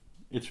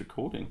It's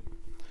recording.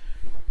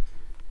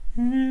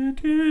 It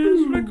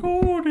is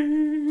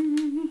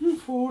recording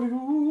for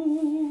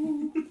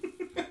you.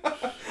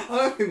 I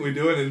don't think we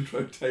do an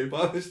intro tape.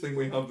 I just think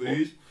we have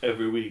these.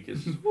 Every week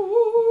it's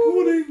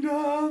Pudding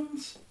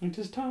dance. it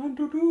is time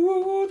to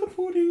do the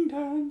pudding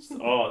dance.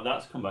 Oh,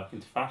 that's come back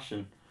into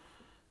fashion.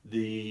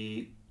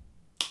 The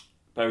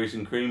berries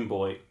and cream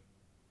boy.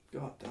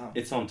 God damn.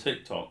 It's on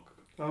TikTok.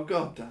 Oh,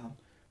 god damn.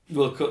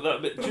 We'll cut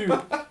that bit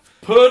too.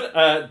 Put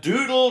a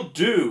doodle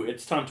do.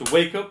 It's time to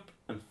wake up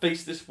and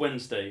face this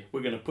Wednesday.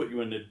 We're going to put you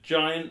in a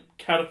giant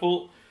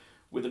catapult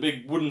with a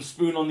big wooden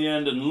spoon on the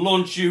end and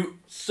launch you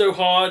so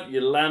hard you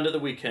land at the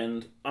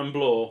weekend. I'm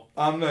Blore.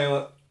 I'm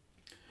Naylor.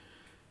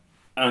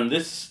 And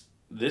this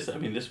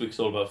week's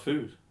all about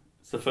food.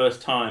 It's the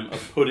first time a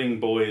Pudding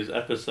Boys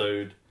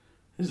episode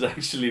has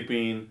actually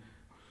been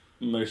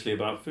mostly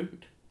about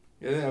food.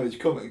 Yeah, no, it's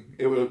coming.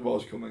 It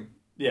was coming.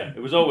 Yeah, it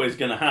was always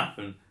going to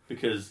happen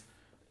because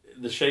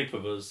the shape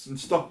of us. And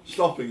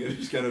stopping it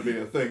is going to be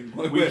a thing.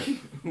 Like we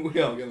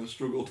are going to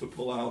struggle to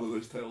pull out of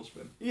this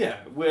tailspin.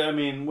 Yeah,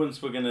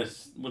 once we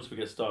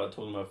get started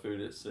talking about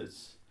food, it's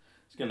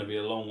going to be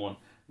a long one.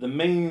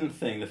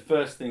 The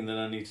first thing that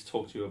I need to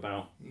talk to you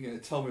about. You're going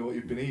to tell me what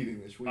you've been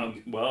eating this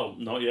week? Well,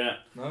 not yet.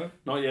 No?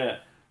 Not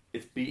yet.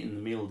 It's beaten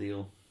the meal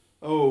deal.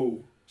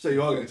 Oh, so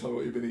you are going to tell me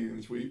what you've been eating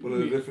this week, but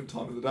at a different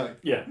time of the day.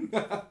 Yeah.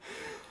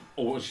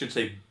 Or I should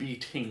say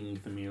beating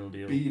the meal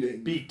deal.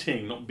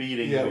 Beating, not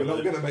beating. Yeah,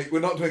 we're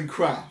not doing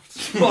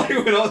crafts. Like,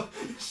 we're not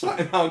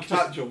sat in our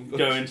cat jumpers.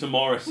 Go into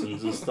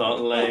Morrison's and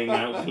start laying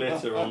out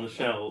glitter on the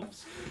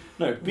shelves.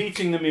 No,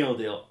 beating the meal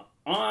deal.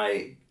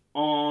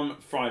 On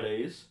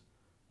Fridays,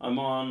 I'm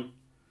on...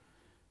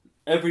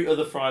 Every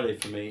other Friday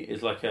for me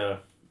is like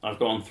I've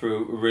gone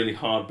through a really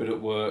hard bit at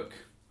work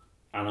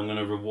and I'm going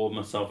to reward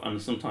myself. And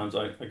sometimes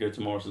I go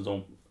to Morrison's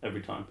on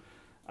every time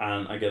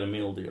and I get a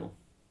meal deal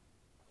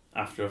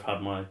after I've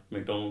had my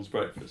McDonald's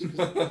breakfast.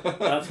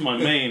 That's my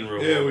main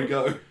reward. Here we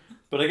go.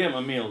 But I get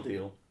my meal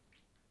deal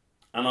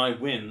and I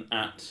win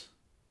at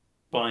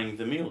buying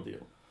the meal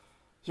deal.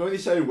 So when you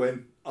say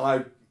win,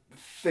 I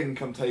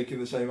think I'm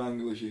taking the same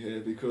angle as you here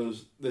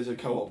because there's a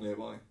co-op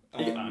nearby.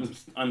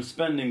 I'm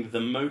spending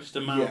the most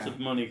amount of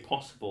money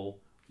possible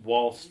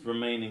whilst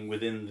remaining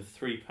within the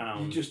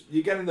 £3.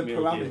 You're getting the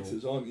meal parameters,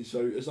 deal. aren't you?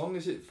 So as long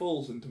as it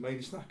falls into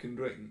main snack and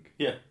drink,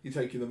 yeah, you're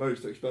taking the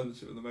most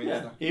expensive of the main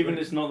snack. Even drink.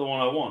 it's not the one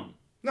I want.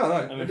 No,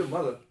 it doesn't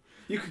matter.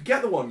 You could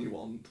get the one you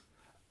want.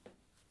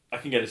 I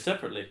can get it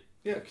separately.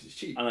 Yeah, because it's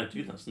cheap. And I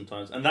do that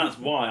sometimes, and that's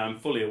why I'm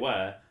fully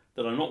aware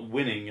that I'm not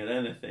winning at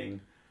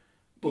anything.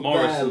 But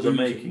Morrison's are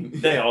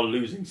they are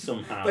losing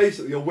somehow.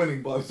 Basically, you're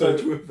winning by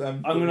virtue of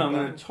them. I'm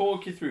going to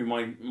talk you through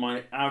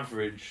my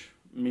average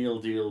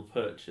meal deal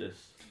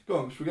purchase. Go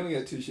on, because we're going to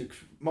get to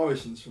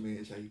Morrison's for me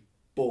is a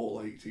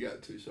ball ache to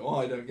get to, so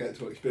I don't get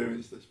to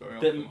experience this very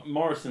often.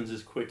 Morrison's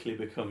is quickly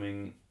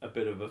becoming a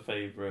bit of a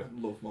favourite.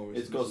 I love Morrison's.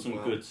 It's got some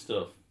good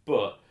stuff,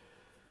 but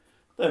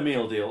their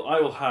meal deal,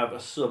 I will have a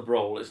sub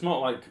roll. It's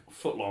not like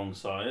foot-long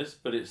size,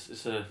 but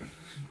it's a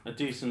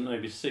decent,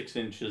 maybe 6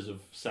 inches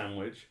of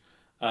sandwich.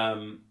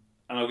 And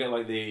I'll get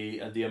like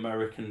the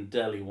American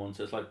deli one,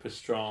 so it's like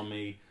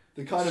pastrami,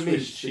 the kind of Swiss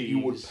meat cheese. that you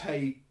would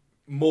pay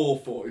more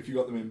for if you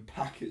got them in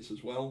packets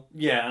as well.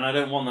 Yeah, and I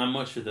don't want that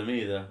much of them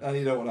either. And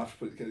you don't want to have to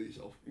put it together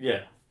yourself.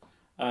 Yeah.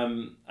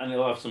 And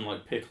it'll have some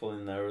like pickle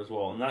in there as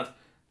well. And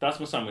that's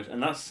my sandwich.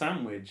 And that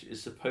sandwich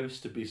is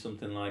supposed to be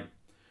something like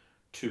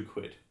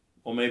 £2.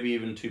 Or maybe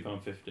even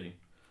 £2.50.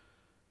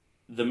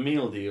 The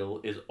meal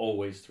deal is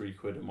always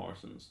 £3 at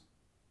Morrison's.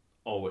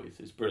 Always.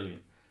 It's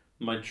brilliant.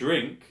 My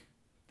drink,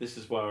 this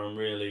is where I'm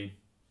really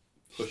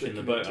pushing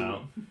the boat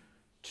out.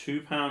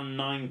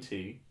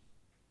 £2.90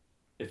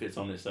 if it's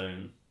on its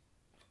own.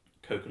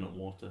 Coconut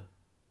water.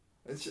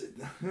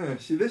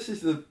 See, this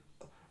is the...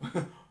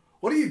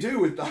 What do you do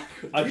with that?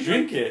 I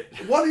drink it.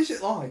 What is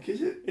it like?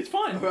 Is it It's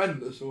fine.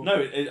 horrendous? Or...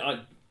 No,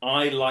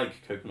 I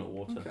like coconut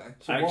water. Okay.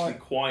 So I actually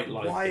quite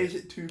like it. Why is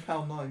it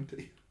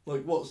 £2.90?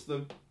 Like, what's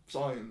the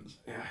science?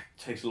 Yeah,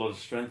 it takes a lot of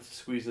strength to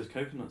squeeze those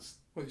coconuts.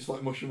 Well, just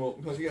like mush them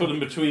up. Put them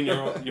between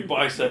your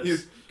biceps. You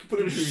put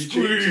them between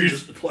your cheeks and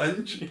just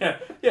clench. Yeah,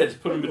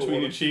 just put them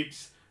between your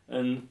cheeks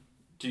and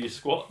do your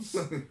squats.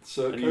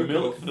 So and you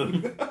milk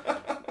them.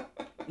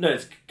 No,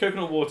 it's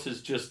coconut water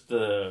is just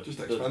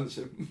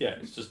expensive. Yeah,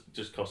 it's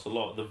just costs a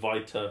lot. The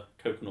Vita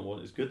coconut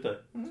water is good though.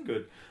 It's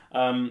good.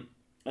 And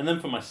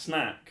then for my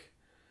snack,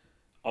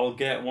 I'll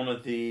get one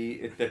of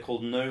they're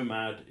called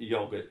Nomad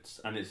yogurts,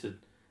 and it's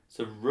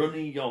a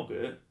runny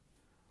yogurt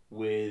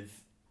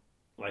with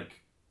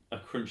like a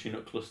crunchy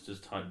nut clusters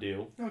type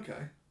deal.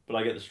 Okay. But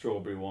I get the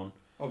strawberry one.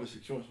 Obviously,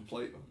 because you want some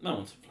flavour. No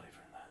one's some flavour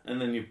in that.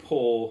 And then you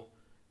pour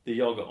the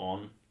yogurt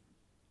on,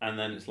 and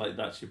then it's like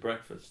that's your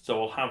breakfast.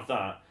 So I'll have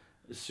that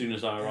as soon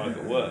as I arrive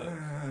at work.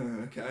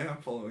 Okay, I'm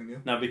following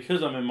you. Now,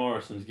 because I'm in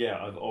Morrison's,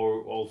 I've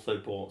also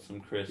bought some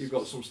crisps. You've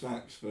got some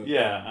snacks for...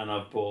 Yeah, and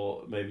I've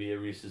bought maybe a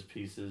Reese's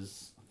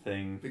Pieces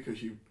thing.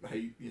 Because you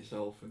hate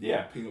yourself and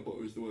peanut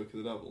butter is the work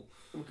of the devil.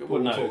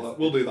 Well,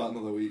 We'll do that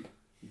another week.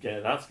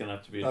 Yeah, that's going to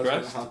have to be That's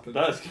addressed. gonna happen.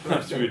 That's going to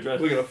have to be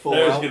addressed. We're going to fall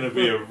There's out. going to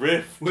be a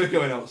rift. We're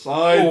going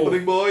outside, Oh.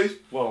 pudding boys.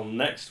 Well,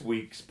 next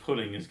week's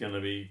pudding is going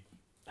to be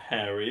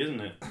hairy, isn't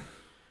it?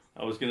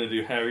 I was going to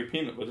do hairy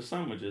peanut butter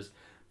sandwiches.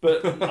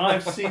 But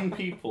I've seen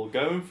people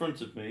go in front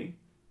of me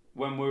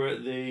when we're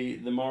at the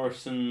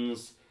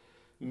Morrison's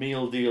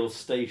meal deal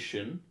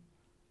station,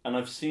 and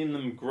I've seen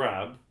them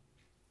grab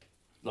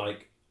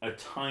like a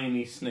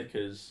tiny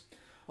Snickers,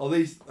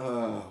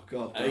 Oh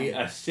god.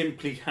 a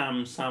Simply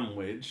Ham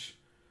sandwich,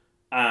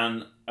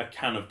 and a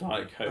can of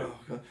Diet Coke. Oh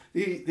god.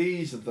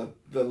 These are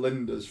the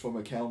Lindas from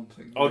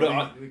accounting. Oh,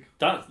 no,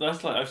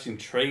 that's like I've seen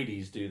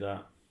tradies do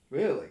that.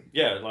 Really?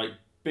 Yeah, like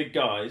big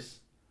guys.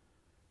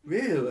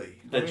 Really?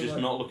 They're just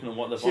not looking at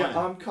what they're Yeah,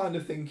 buying. I'm kind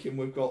of thinking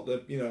we've got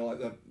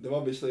they're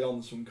obviously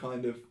on some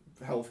kind of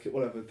health kit,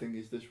 whatever thing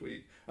is this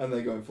week, and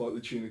they're going for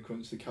like the tuna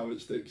crunch, the carrot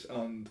sticks,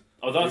 and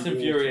Oh, that's the water.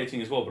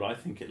 infuriating as well. But I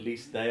think at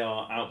least they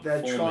are outperforming.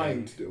 They're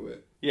trying to do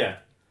it. Yeah,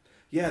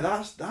 Yeah,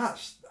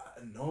 that's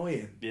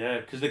annoying.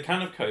 yeah, because the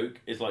can of Coke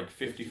is like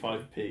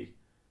 55p,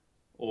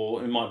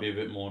 or it might be a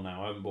bit more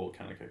now. I haven't bought a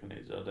can of Coke in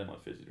ages. I don't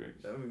like fizzy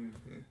drinks.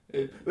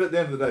 But at the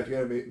end of the day, if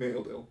you're going to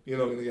meal deal, you're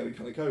not going to get a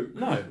can of Coke.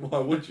 No. Why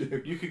would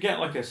you? You could get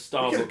like a You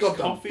Starbucks get a goddamn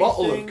coffee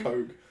bottle thing. of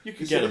Coke. You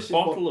could See, get this a is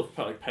bottle of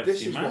like Pepsi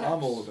This is Max. what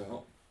I'm all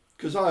about.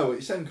 Because I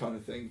always, same kind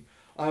of thing.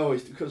 I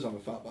always, because I'm a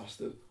fat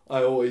bastard,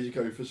 I always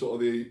go for sort of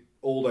the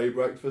all-day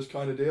breakfast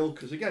kind of deal.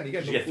 Because again, You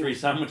get 3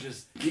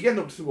 sandwiches. You're getting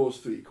up towards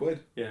 £3,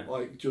 Yeah.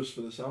 like just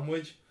for the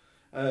sandwich.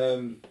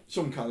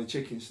 Some kind of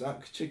chicken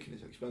snack. 'Cause chicken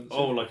is expensive.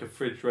 Oh, like a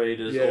Fridge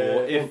Raiders, yeah.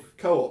 or if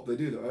Co-op, they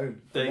do their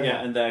own.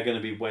 and they're going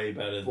to be way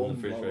better than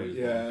the Fridge Bum, Raiders.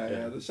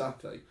 yeah, ones. the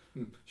satay.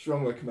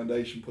 Strong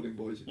recommendation, pudding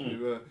boys. If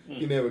Mm.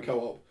 you're near a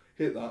co-op,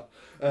 hit that.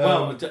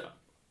 Well,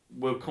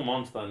 we'll come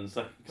on to that in a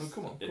second. Oh,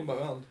 come on, come back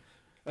round.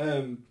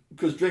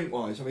 Because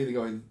drink-wise, I'm either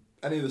going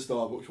any of the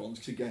Starbucks ones,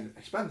 because again,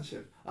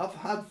 expensive. I've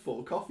had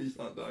 4 coffees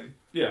that day,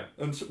 Yeah.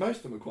 and so most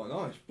of them are quite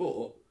nice,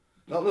 but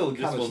that little This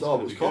can of one's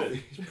gonna be Starbucks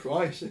coffee is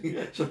pricey.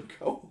 Yeah. So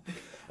go.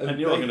 And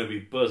you're going to be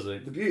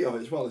buzzing. The beauty of it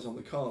as well is on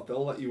the card,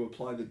 they'll let you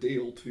apply the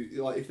deal to,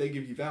 like, if they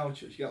give you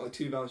vouchers, you get like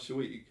 2 vouchers a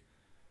week,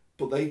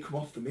 but they come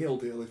off the meal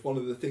deal if one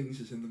of the things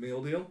is in the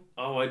meal deal.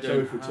 Oh, I don't So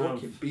if we're have...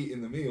 talking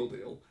beating the meal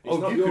deal, it's Oh,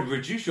 not you your, could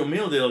reduce your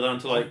meal deal down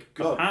to like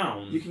God, a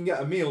pound. you can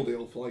get a meal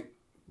deal for like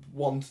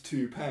 £1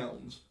 to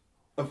 £2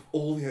 of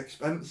all the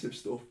expensive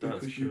stuff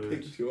because That's you good.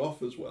 picked your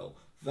offers well.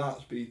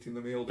 That's beating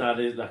the meal deal. That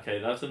is okay.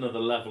 That's another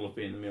level of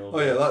being the meal. Oh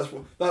yeah, that's I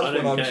when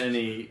don't I'm. get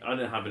any. I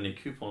don't have any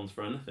coupons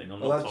for anything. I'm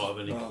well, not that's- part of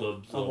any no,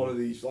 clubs. I'm or... one of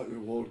these like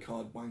reward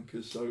card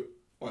wankers, so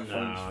my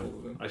phone's full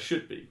of them. I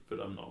should be,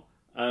 but I'm not.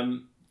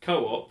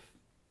 Co-op.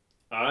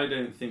 I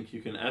don't think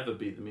you can ever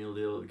beat the meal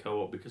deal at the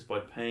co-op because by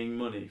paying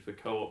money for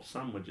co-op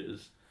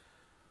sandwiches,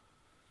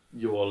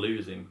 you are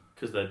losing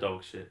because they're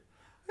dog shit.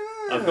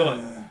 I've got.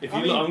 If you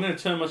I look, mean- I'm going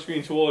to turn my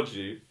screen towards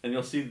you, and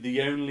you'll see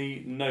the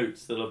only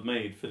notes that I've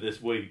made for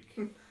this week.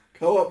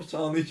 Co-op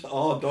sandwiches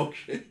are dog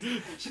shit.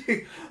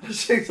 see,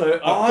 So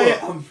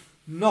I've I'm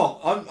not.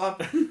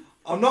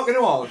 I'm not going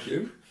to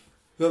argue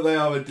that they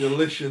are a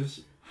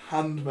delicious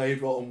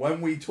handmade roll. And when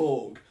we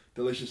talk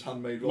delicious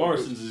handmade roll,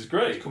 Morrison's is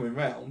great. coming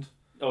round.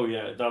 Oh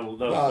yeah, that'll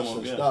come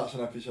on. Yeah. That's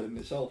an episode in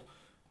itself.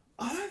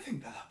 I don't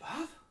think they're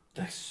that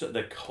bad.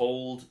 They're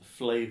cold,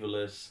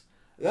 flavourless,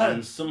 Yeah,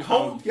 and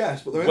somehow cold,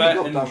 yes, but they're wet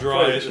in the and goddamn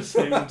dry fridge. at the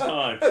same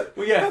time.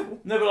 Well, yeah,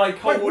 never like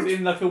cold Wait, which-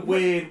 in like a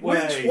weird way.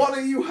 Which one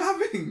are you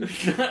having?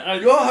 I,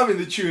 You're having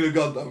the tuna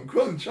goddamn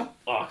crunch. oh,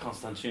 I can't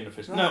stand tuna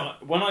fish. No,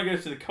 when I go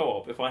to the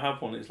co-op, if I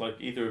have one, it's like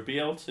either a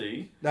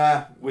BLT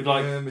Nah, with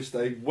like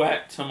mistake.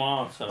 wet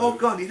tomato. Oh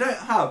god, you don't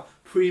have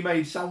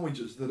pre-made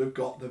sandwiches that have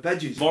got the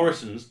veggies.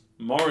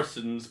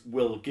 Morrison's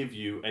will give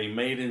you a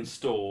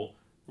made-in-store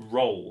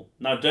roll.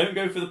 Now, don't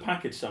go for the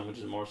packaged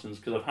sandwiches at Morrison's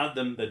because I've had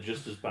them. They're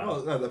just as bad.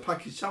 No, they're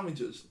packaged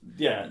sandwiches.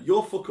 Yeah,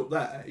 Your fuck up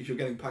there is you're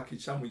getting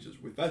packaged sandwiches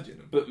with veg in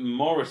them. but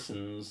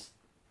Morrison's,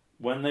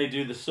 when they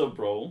do the sub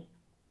roll,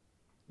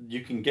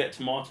 you can get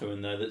tomato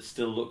in there that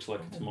still looks like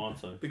a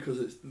tomato Because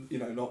it's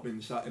not been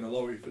sat in a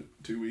lorry for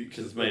 2 weeks.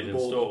 because it's at made the in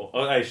border. store.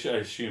 Oh, I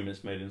assume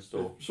it's made in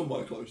store.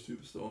 Somewhere close to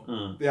the store.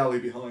 Mm. The alley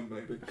behind,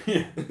 maybe.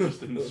 Yeah,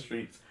 just in the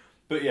streets.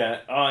 But yeah,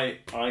 I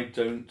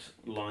don't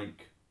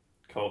like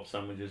co-op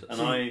sandwiches, and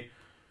See-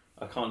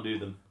 I can't do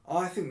them.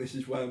 I think this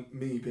is where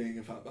me being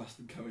a fat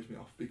bastard carries me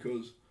off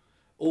because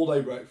all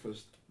day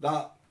breakfast,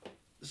 that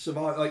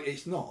survive like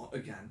it's not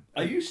again.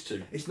 I used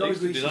to. It's I not a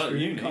used to do greasy that at spoon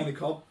uni. kind of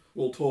cob.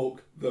 We'll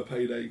talk the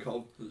payday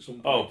cob at some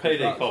point. Oh, payday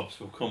That's- cobs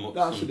will come up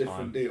That's sometime. a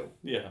different deal,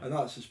 Yeah. and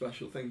that's a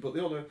special thing. But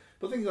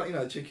things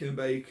like chicken and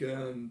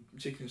bacon,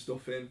 chicken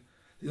stuffing,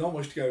 there's not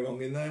much to go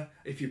wrong in there.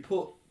 If you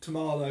put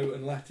tomato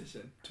and lettuce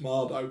in,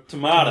 tomato,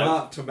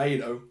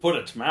 Put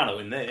a tomato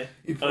in there.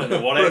 You I don't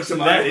know what put a else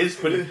tomato- that is,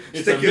 but it's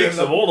a stick it mix in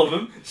the- of all of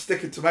them.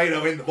 stick a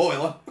tomato in the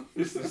boiler.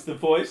 This is the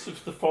voice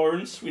of the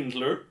foreign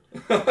swindler.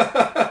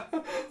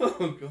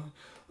 Oh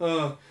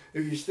god!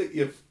 If you stick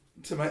your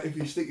tomatoes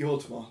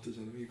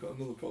in them, you've got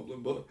another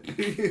problem. But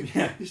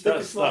Yeah, you stick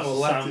that's a tomato a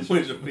lettuce.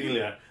 sandwich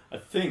ophelia. I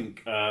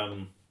think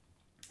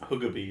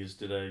Huggabees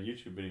did a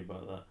YouTube video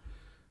about that,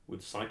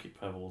 with Psychic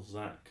Pebbles,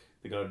 Zach,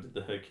 the guy who did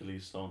the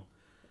Hercules song,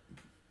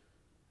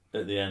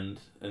 at the end,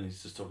 and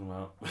he's just talking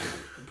about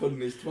Putting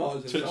his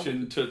tomatoes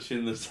in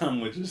touching the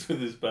sandwiches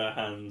with his bare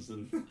hands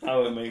and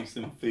how it makes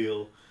him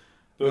feel.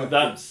 But Yeah.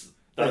 that's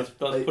They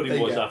putting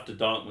boys get- after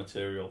dark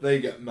material.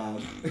 They get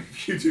mad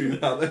if you do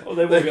that. They Oh,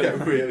 they will get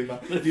get really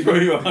mad. They You throw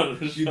don't, you out of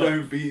the you shop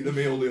don't beat the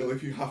meal deal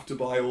if you have to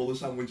buy all the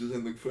sandwiches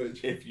in the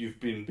fridge. if you've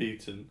been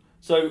beaten.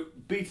 So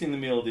beating the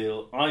meal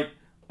deal, I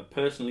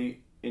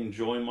personally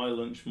enjoy my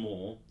lunch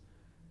more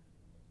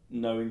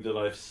knowing that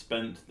I've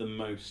spent the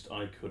most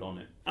I could on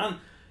it. And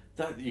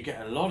that you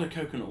get a lot of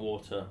coconut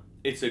water.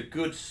 It's a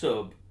good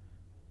sub,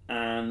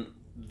 and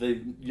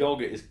the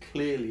yogurt is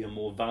clearly a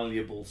more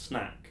valuable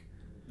snack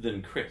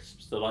than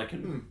crisps that I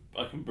can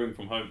bring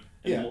from home.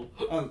 in Yeah, more-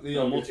 and the in a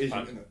yogurt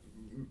multi-pack. isn't going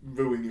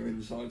to ruin your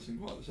insides in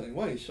quite the same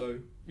way. So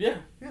Yeah.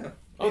 yeah.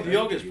 Oh, You the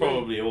know, yogurt's you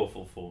probably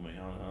awful for me. I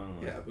don't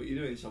know. Yeah, but you're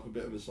doing yourself a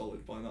bit of a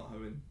solid by not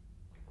having.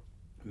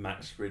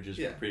 Max Ridge's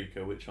Yeah.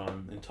 paprika, which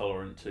I'm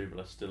intolerant to,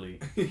 but I still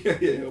eat. yeah,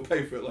 you'll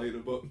pay for it later,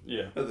 but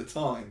Yeah. at the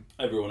time.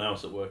 Everyone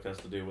else at work has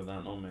to deal with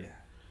that, not me.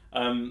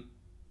 Yeah.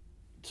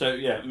 So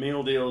yeah,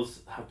 meal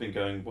deals have been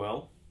going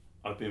well.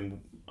 I've been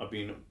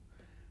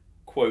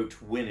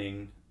quote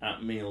winning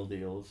at meal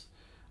deals.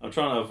 I'm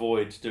trying to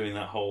avoid doing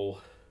that whole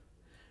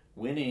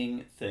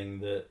winning thing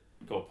that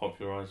got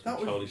popularised That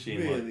with Charlie was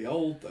Sheen really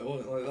old though,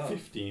 wasn't it? Like like that.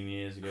 15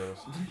 years ago or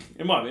something.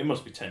 It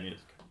must be 10 years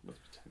ago. It must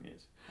be 10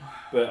 years.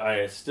 But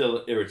it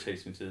still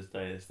irritates me to this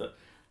day is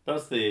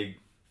that's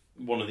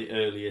one of the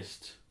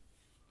earliest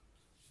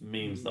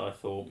memes that I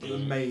thought The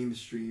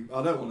mainstream.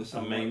 I don't want to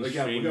sound A like again. We're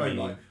mainstream going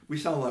meme. like we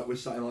sound like we're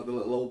saying like the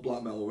little old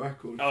black metal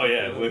record. Oh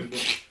yeah,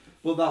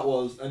 But that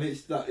was, and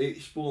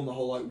it spawned the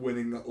whole like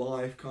winning at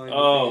life kind of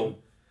Oh. thing.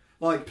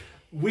 Like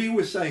we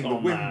were saying the Oh,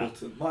 win man.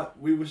 button, like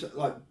we were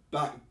like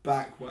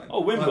back when.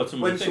 Oh, win like,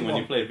 button was a thing when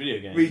you someone played video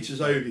games.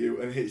 reaches over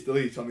you and hits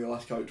delete on your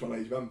last character on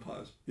Age of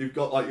Empires. You've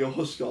got like your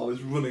Huskar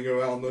is running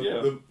around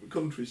the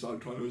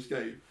countryside trying to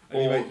escape,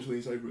 and your Or- mate just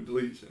leans over and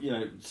deletes him. You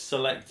know,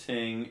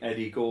 selecting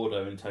Eddie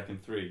Gordo in Tekken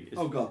 3 is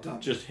Oh god damn!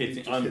 just You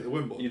hitting. just hit the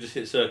win button. You just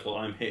hit circle.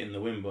 I'm hitting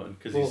the win button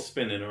because Well- he's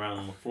spinning around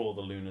on the floor,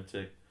 the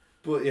lunatic.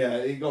 But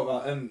yeah, he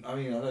got that, and I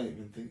mean I don't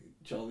even think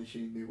Charlie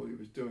Sheen knew what he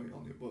was doing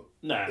on it, but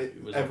Nah,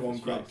 it was off everyone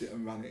his grabbed face. it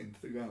and ran it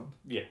into the ground.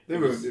 Yeah, They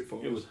ruined it for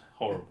us. It was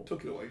horrible.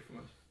 Took it away from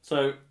us.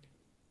 So,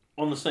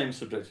 on the same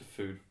subject of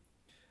food,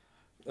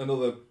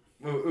 Another.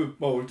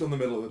 Well, we've done the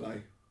middle of the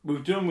day.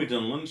 we've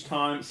done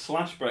lunchtime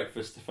 /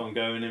 breakfast if I'm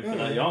going in for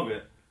that Yeah.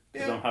 yogurt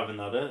because Yeah. I'm having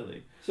that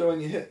early. So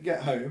when you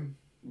get home,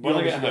 When you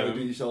I get obviously got to do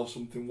home, yourself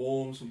something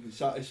warm, something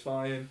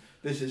satisfying.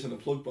 This isn't a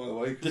plug, by the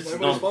way, This because is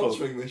nobody's not a plug.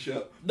 sponsoring this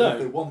yet. No. If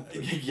they want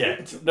to.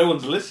 yet no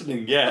one's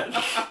listening yet.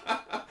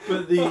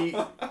 But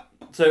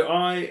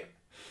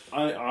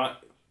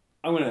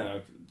I'm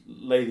gonna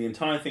lay the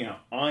entire thing out.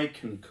 I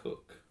can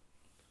cook,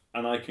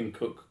 and I can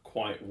cook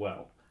quite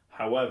well.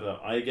 However,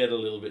 I get a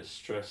little bit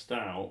stressed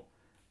out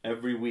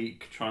every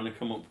week trying to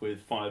come up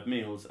with 5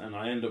 meals, and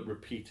I end up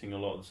repeating a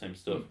lot of the same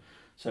stuff.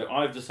 So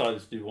I've decided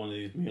to do one of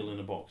these meal in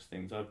a box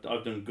things. I've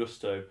done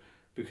Gusto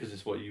because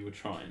it's what you were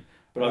trying,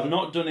 but I've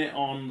not done it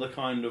on the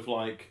kind of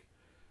like,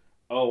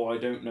 oh, I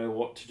don't know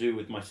what to do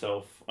with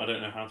myself. I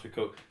don't know how to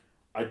cook.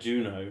 I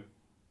do know.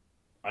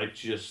 I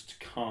just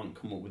can't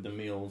come up with the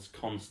meals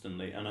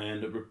constantly, and I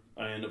end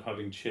up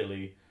having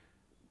chili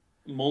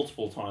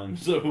multiple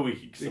times a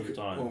week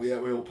sometimes. Well, yeah,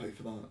 we all pay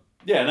for that.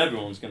 Yeah, and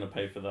everyone's going to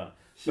pay for that.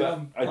 See,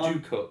 But I do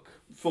I'm cook.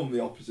 from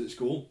the opposite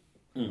school.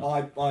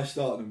 I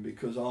started them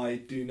because I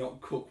do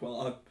not cook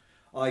well.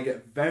 I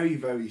get very,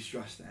 very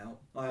stressed out.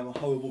 I am a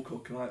horrible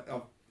cook, and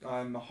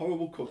I'm a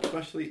horrible cook,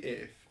 especially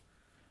if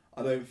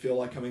I don't feel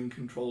like I'm in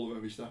control of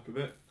every step of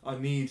it. I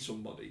need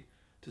somebody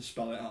to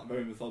spell it out. I'm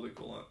very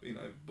methodical,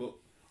 but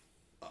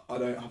I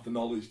don't have the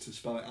knowledge to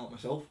spell it out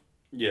myself.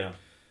 Yeah.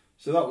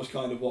 So that was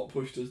kind of what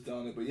pushed us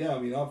down it. But yeah, I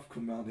mean, I've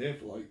come round here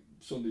for like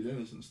Sunday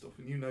dinners and stuff,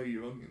 and you know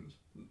your onions,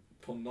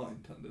 pun not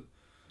intended.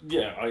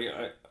 Yeah,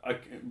 I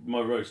my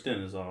roast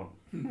dinners are.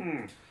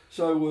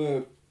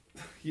 So,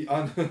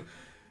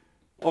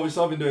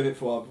 obviously I've been doing it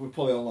for a while. We're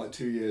probably on like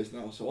 2 years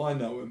now, so I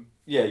know him.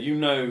 Yeah, you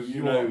know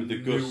are the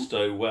new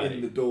Gusto way.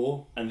 in the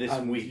door, And this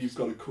week you've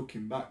got a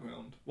cooking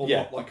background. Well,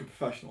 Yeah. not like a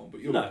professional, but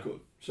you're No.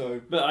 good.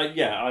 So But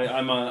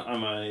I'm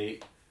a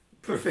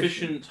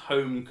proficient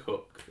home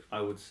cook, I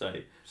would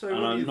say. So And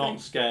what do I'm you not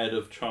think? scared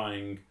of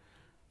trying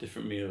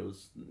different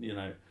meals,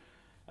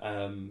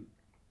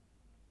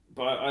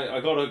 But I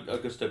got a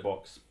Gusto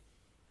box,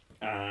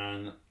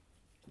 and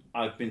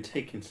I've been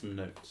taking some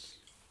notes.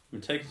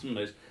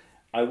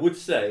 I would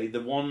say the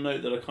one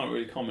note that I can't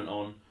really comment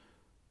on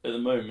at the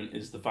moment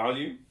is the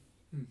value,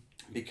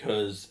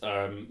 because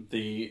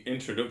the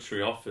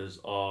introductory offers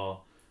are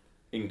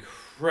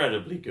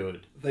incredibly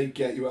good. They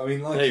get you. I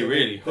mean, like They I said,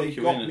 really hook they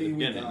you got in at the me with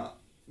beginning. that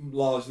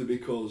largely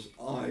because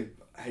I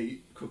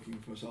hate cooking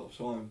for myself,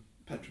 so I'm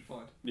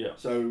petrified. Yeah.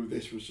 So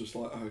this was just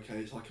like, okay,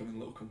 it's like having a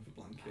little comfort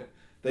blanket.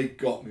 They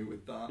got me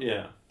with that.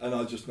 Yeah. And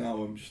I'm just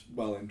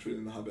well entering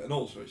in the habit, and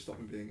also it stopped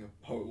me being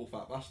a horrible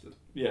fat bastard.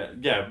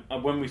 Yeah.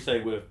 And when we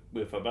say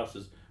we're fat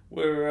bastards,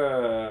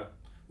 We're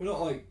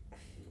not like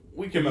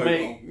we can immobile,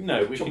 make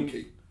no we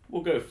chunky. can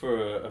we'll go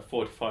for a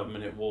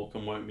 45-minute walk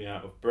and won't be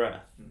out of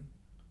breath,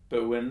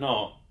 but we're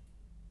not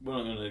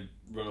going to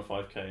run a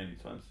 5k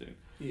anytime soon.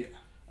 Yeah.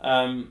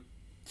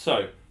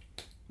 So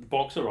the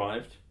box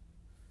arrived.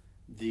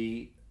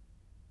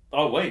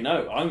 Oh wait,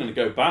 no! I'm going to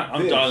go back.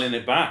 I'm dialing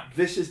it back.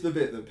 This is the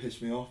bit that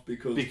pissed me off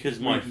because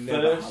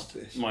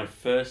my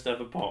first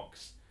ever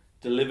box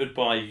delivered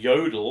by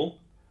Yodel.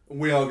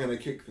 We are going to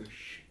kick the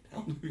shit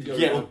out of Yodel.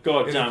 Yeah,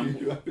 goddamn.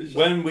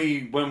 When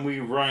we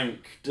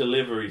rank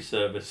delivery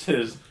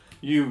services,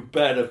 you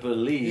better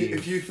believe.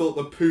 If you thought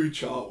the poo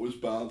chart was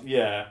bad,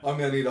 yeah, I'm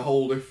going to need a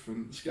whole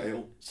different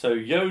scale. So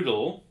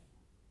Yodel,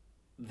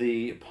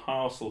 the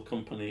parcel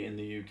company in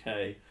the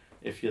UK.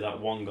 If you're that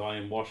one guy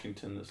in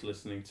Washington that's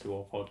listening to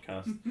our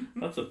podcast,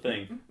 that's a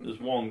thing. There's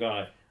one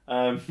guy.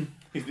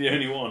 He's the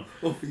only one.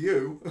 Well, for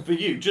you. For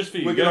you, just for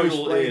you. We're going to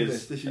Yodel explain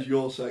this. This is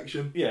your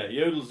section. Yeah,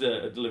 Yodel's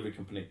a delivery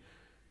company.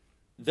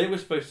 They were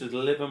supposed to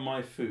deliver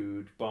my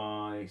food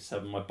by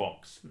 7, my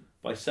box,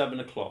 by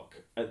 7 o'clock.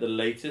 At the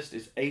latest,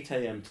 it's 8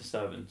 a.m. to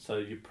 7, so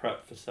you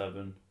prep for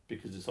 7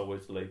 because it's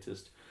always the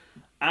latest.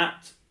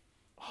 At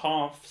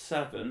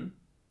 7:30,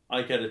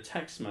 I get a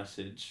text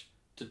message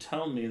to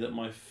tell me that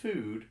my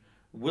food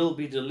will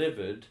be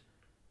delivered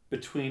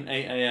between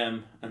 8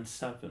 a.m. and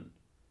 7.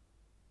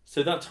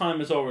 So that time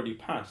has already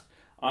passed.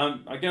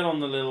 I get on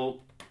the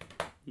little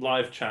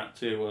live chat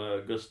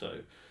to Gusto.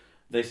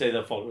 They say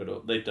they'll follow it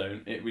up. They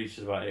don't. It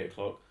reaches about 8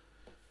 o'clock.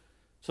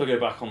 So I go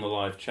back on the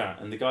live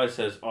chat and the guy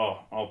says,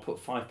 I'll put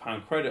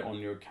 £5 credit on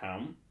your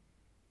account.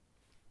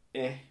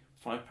 £5?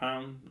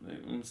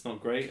 It's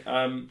not great.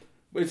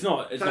 It's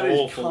not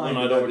awful when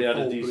I'd already had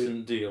a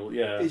decent deal.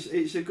 Yeah,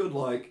 it's a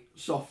good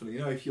softener. You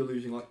know, if you're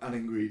losing an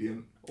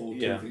ingredient or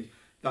two things,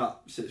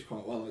 that sits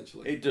quite well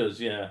actually. It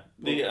does, yeah.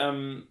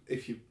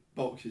 If your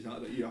box is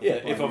out, that you have.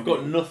 Yeah, if I've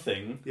got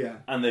nothing, yeah,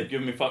 and they've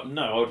given me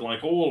I would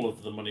like all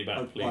of the money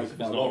back, please, if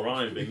it's not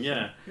arriving.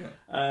 Yeah.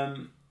 Yeah.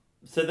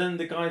 So then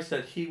the guy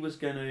said he was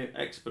going to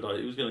expedite.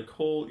 He was going to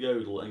call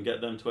Yodel and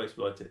get them to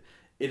expedite it.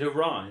 It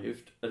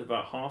arrived at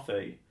about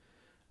 8:30,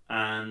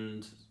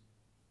 and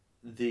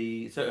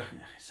so it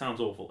sounds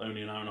awful.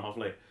 Only an hour and a half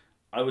late.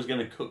 I was going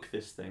to cook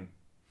this thing.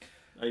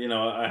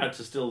 I had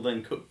to still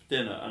then cook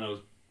dinner, and I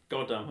was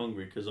goddamn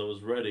hungry because I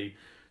was ready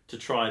to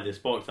try this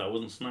box. I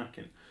wasn't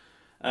snacking.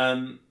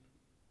 And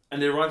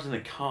it arrives in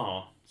a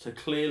car. So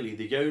clearly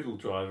the Yodel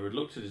driver had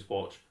looked at his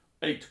watch.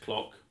 8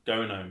 o'clock,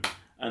 going home,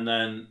 and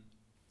then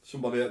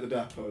somebody at the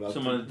depot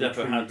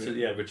had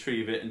to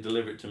retrieve it and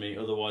deliver it to me.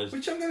 Otherwise,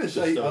 which I'm going to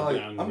say,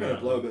 I'm going to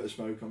blow a bit of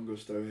smoke on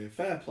Gusto here.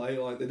 Fair play,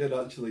 they did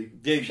actually.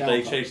 They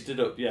chased it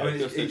up. Yeah, I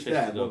mean, it's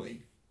their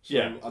money, so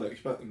yeah. I don't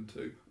expect them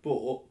to.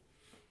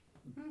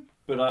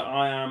 But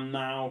I am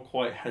now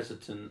quite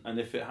hesitant, and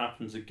if it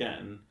happens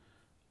again,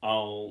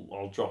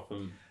 I'll drop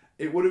them.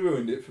 It would have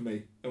ruined it for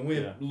me, and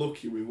we're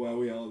lucky with where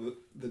we are. That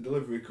the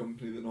delivery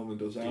company that normally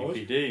does ours,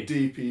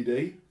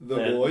 DPD,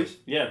 boys.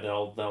 Yeah,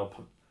 they'll.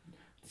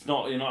 It's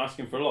not, you're not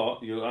asking for a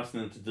lot. You're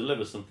asking them to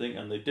deliver something,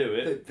 and they do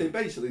it. They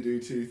basically do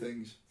two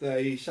things.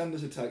 They send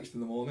us a text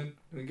in the morning.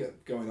 We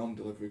get going on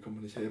delivery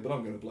companies here, but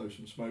I'm going to blow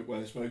some smoke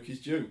where smoke is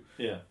due.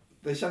 Yeah.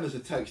 They send us a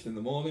text in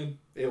the morning.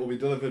 It will be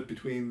delivered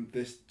between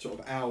this sort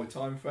of hour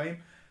time frame.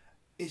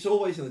 It's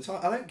always in the time.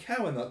 I don't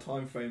care when that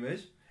time frame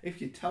is.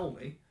 If you tell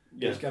me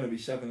it's going to be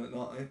 7 at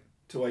night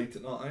to 8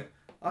 at night,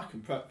 I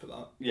can prep for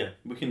that. Yeah,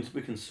 we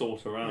can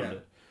sort around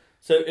it.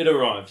 So it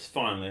arrives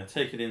finally. I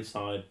take it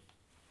inside.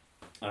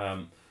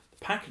 The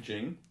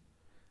packaging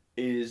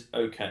is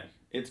okay.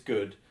 It's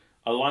good.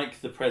 I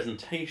like the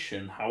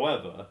presentation.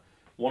 However,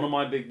 one of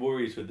my big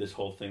worries with this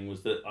whole thing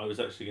was that I was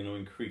actually going to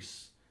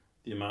increase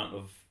the amount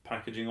of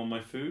packaging on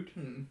my food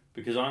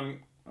because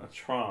I'm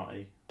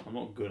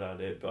not good at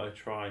it, but I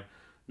try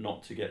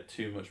not to get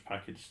too much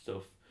packaged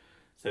stuff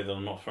so that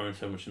I'm not throwing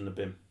so much in the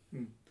bin.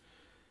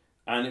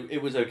 And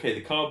it was okay.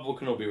 The cardboard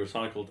can all be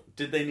recycled.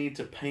 Did they need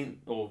to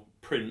paint or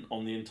print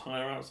on the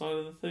entire outside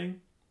of the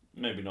thing?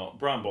 Maybe not.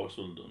 Brown box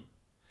would have done.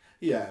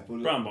 Yeah,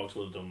 but brown box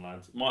would have done,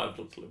 lads. Might have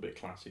looked a little bit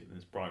classy than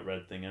this bright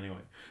red thing anyway.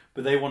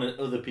 But they wanted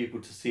other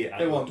people to see it.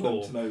 They want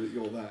them to know that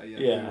you're there.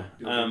 Yeah.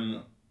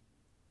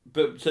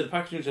 But so the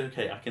packaging is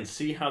okay. I can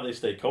see how they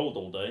stay cold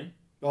all day.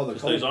 Oh,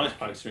 those ice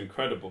packs are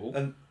incredible,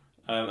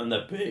 and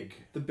they're big.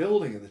 The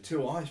building of the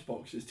two ice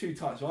boxes, two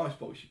types of ice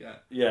box you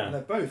get. Yeah, and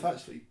they're both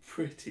actually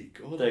pretty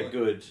good. They're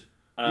good.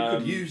 You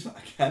could use that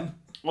again.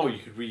 Oh, you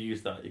could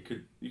reuse that. You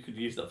could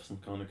use that for some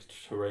kind of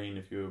terrain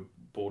if you were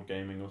board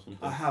gaming or something.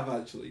 I have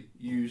actually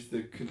used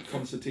the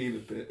concertina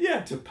bit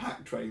to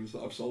pack trains that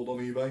I've sold on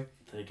eBay.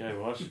 There you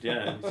go. Well,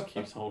 it just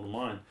keeps hold of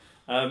mine.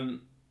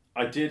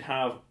 I did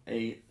have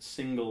a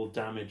single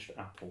damaged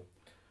apple.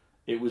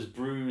 It was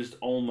bruised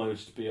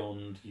almost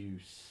beyond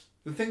use.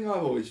 The thing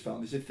I've always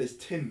found is if there's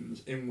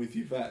tins in with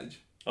your veg,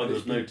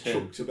 there's no tin.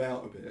 Chucked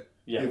about a bit.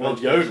 Yeah, well,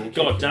 Yodel,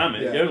 god damn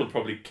it, Yodel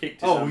probably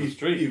kicked it down the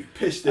street. You've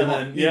pissed him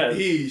off.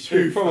 He's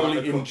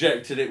probably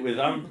injected it with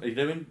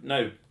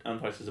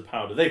anthrax is a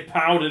powder. They've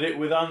powdered it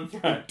with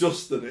anthrax.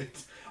 Dusted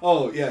it.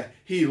 Oh yeah,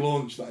 he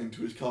launched that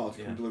into his car to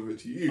Yeah. come deliver it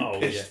to you. You Oh,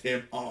 pissed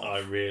him off. I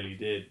really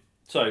did.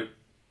 So,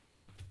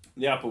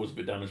 the apple was a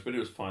bit damaged, but it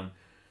was fine.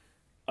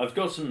 I've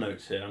got some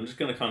notes here. I'm just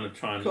going to kind of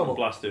try and Come on.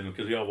 blast in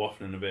because we are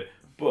waffling a bit.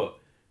 But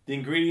the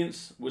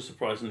ingredients were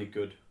surprisingly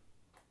good.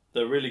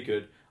 They're really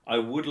good. I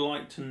would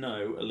like to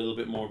know a little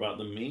bit more about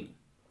the meat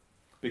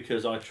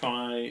because I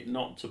try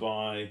not to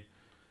buy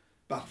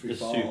Battery the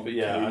farm, super.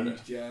 Yeah,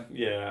 caged, yeah.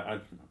 yeah.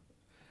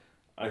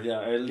 I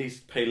at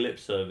least pay lip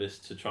service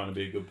to trying to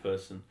be a good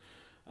person.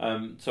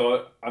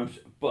 But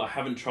I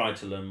haven't tried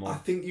to learn more. I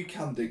think you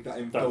can dig that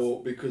info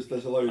up because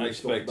there's a load I of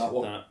stuff expected about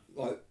what that.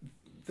 like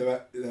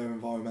their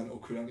environmental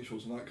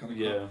credentials and that kind of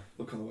crap. Yeah.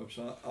 Look on the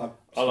website. I'll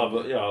have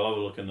a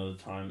look another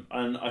time.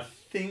 And I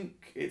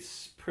think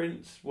it's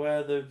prints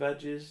where the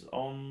veg is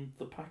on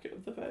the packet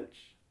of the veg,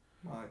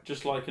 Right.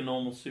 just like a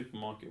normal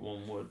supermarket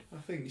one would. I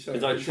think so.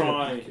 Because It's in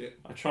a packet.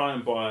 I try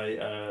and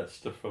buy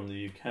stuff from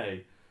the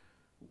UK.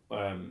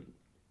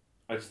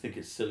 I just think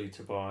it's silly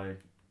to buy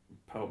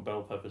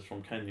bell peppers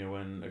from Kenya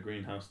when a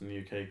greenhouse in the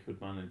UK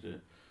could manage it.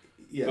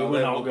 Yeah, But I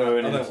we're don't not want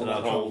going I don't into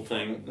want that whole trouble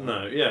thing. from it,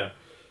 No, yeah.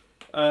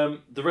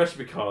 The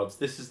recipe cards.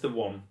 This is the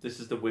one. This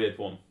is the weird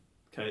one.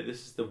 Okay,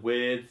 this is the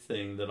weird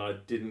thing that I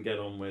didn't get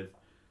on with.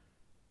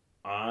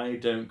 I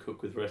don't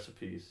cook with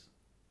recipes.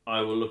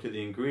 I will look at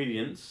the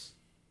ingredients,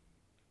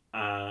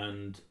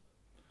 and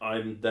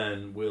I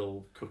then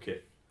will cook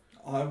it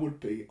I would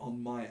be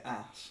on my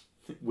ass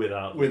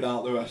without.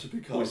 without the recipe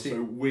card. Well, see-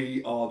 So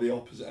we are the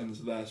opposite ends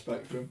of their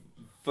spectrum.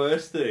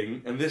 First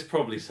thing, and this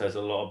probably says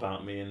a lot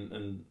about me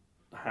and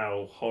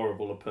how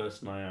horrible a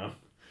person I am.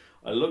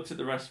 I looked at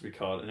the recipe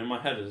card, and in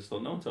my head I just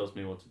thought, no one tells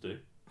me what to do.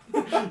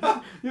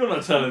 You're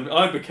not telling me.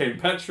 I became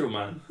petrol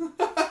man.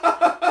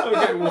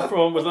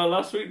 Was that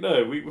last week?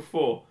 No, week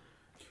before.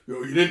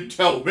 Yo, you didn't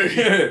tell me.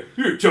 Yeah,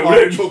 you told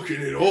I'm him.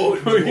 cooking it all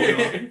in the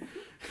morning.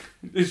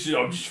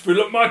 I'm just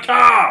filling up my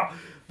car.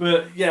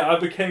 But yeah, I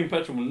became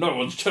petrol man. No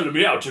one's telling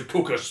me how to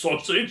cook a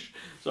sausage.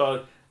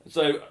 So,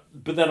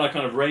 but then I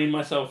kind of reined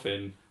myself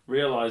in,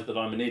 realised that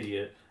I'm an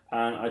idiot,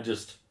 and I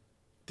just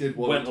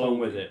went along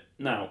with it.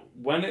 Now,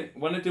 when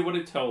it did what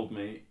it told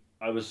me,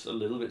 I was a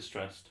little bit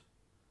stressed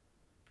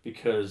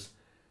because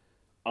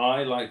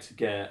I like to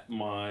get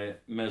my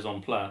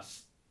maison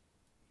place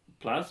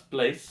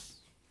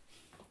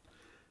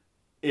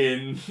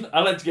in.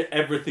 I like to get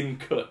everything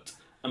cut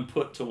and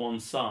put to one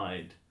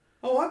side.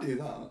 Oh, I do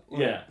that.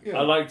 Yeah,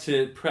 I like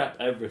to prep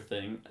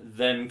everything,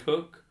 then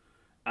cook.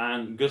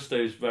 And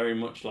Gusto's very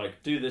much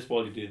like, do this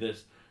while you do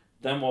this.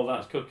 Then while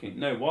that's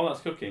cooking,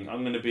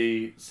 I'm going to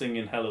be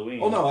singing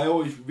Halloween. Oh no, I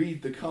always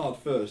read the card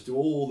first, do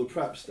all the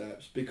prep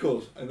steps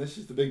because, and this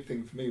is the big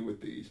thing for me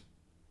with these,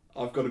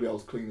 I've got to be able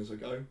to clean as I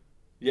go.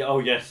 Yeah. Oh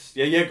yes.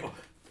 Yeah.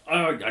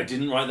 I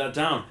didn't write that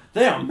down.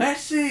 They are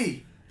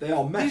messy. They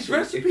are messy. These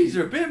recipes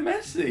are a bit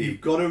messy.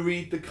 You've got to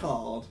read the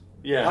card.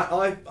 Yeah.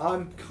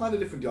 I'm kind of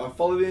different to you. I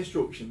follow the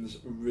instructions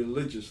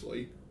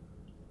religiously,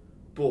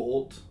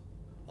 but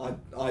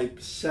I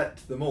set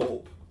them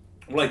up.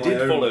 Well, I my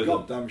did own follow them.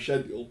 goddamn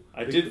schedule.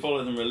 I did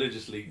follow them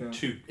religiously Yeah.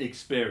 to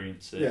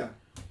experience it. Yeah.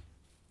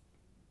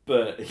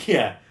 But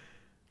yeah.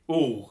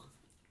 Oh,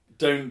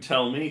 don't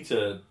tell me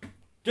to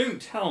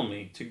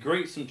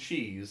grate some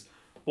cheese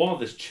while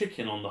there's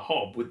chicken on the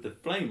hob with the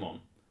flame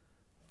on.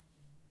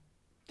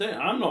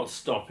 I'm not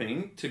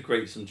stopping to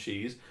grate some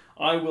cheese.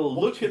 I will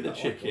look at the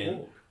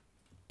chicken,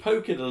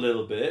 poke it a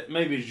little bit,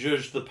 maybe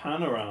zhuzh the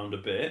pan around a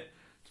bit,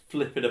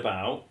 flip it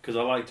about, because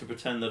I like to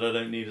pretend that I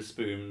don't need a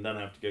spoon, and then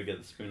I have to go get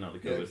the spoon out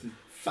of the cupboard.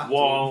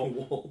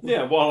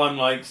 While I'm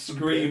like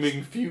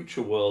screaming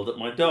Future World at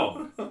my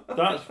dog.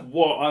 That's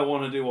what I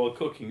want to do while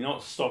cooking,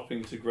 not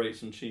stopping to grate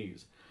some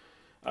cheese.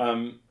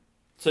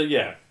 So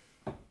yeah,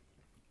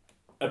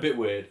 a bit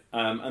weird.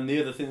 And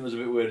the other thing that was a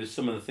bit weird is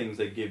some of the things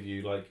they give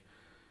you, like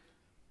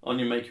on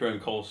your make your own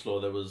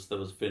coleslaw, there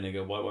was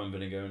vinegar, white wine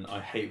vinegar, and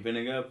I hate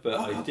vinegar, but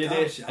I did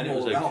it and it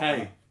was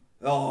okay.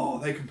 Oh,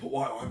 they can put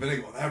white wine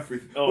vinegar on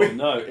everything. Oh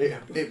no,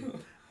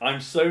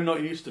 I'm so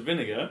not used to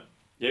vinegar.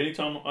 The only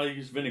time I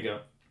use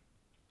vinegar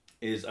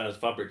is as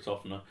fabric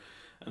softener,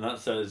 and that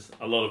says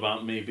a lot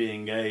about me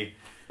being a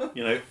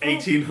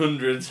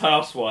 1800s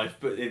housewife.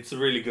 But it's a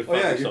really good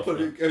fabric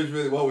softener. It goes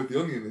really well with the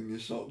onion in your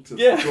sock to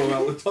draw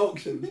out the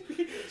toxins.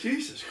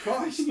 Jesus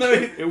Christ! No,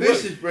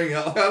 this is bringing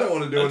out. I don't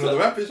want to do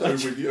another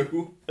episode with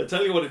you. I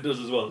tell you what it does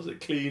as well is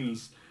it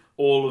cleans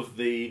all of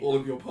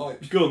your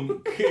pipes.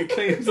 Gunk. It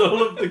cleans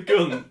all of the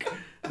gunk,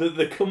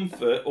 the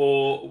comfort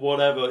or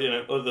whatever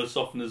other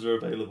softeners are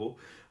available.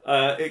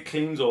 It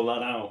cleans all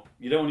that out.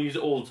 You don't want to use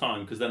it all the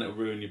time because then it'll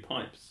ruin your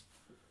pipes.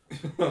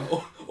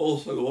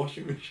 Also the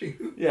washing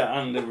machine. Yeah,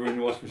 and it'll ruin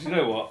your washing machine. You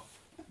know what?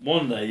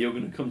 One day you're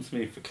going to come to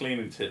me for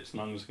cleaning tips,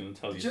 and I'm just going to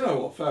tell you. Do you know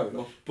what? Fair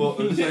enough. But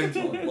at the same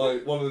time,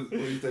 like one of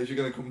these days, you're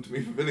going to come to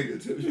me for vinegar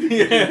tips.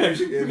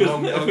 Because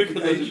I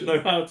don't know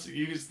how to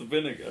use the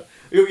vinegar.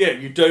 Oh, yeah,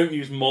 you don't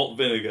use malt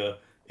vinegar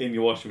in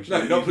your washing machine. No,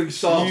 you're not putting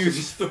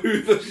sauces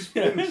through the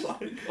spin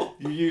cycle.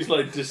 You use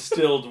like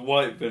distilled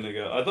white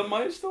vinegar. I thought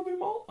might still be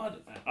malt.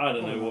 I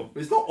don't know what.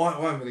 It's not white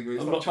wine vinegar.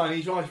 It's like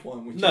Chinese rice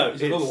wine, which is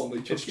another one.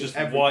 It's just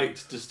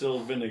white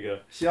distilled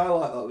vinegar. See, I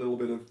like that little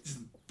bit of.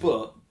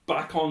 But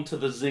back onto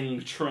the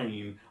zing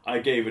train, I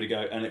gave it a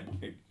go, and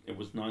it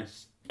was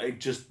nice. It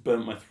just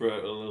burnt my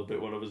throat a little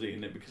bit when I was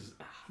eating it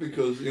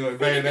because you know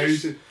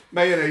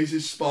mayonnaise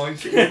is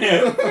spicy.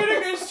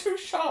 Vinegar's too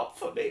sharp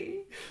for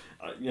me.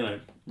 You know,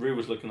 Rue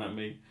was looking at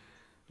me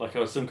like I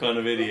was some kind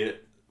of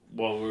idiot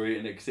while we were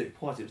eating it because it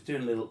was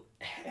doing a little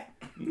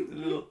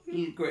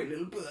great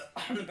little burp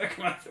on the back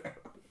of my throat.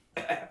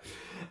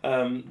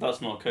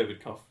 That's not a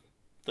COVID cough.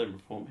 Don't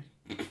report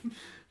me.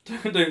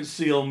 Don't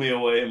seal me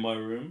away in my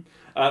room.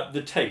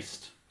 The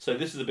taste. So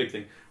this is the big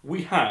thing.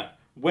 We had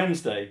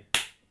Wednesday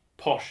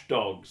posh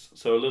dogs,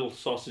 so a little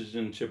sausage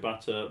and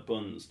ciabatta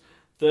buns.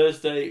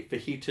 Thursday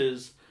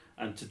fajitas,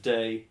 and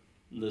today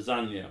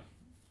lasagna.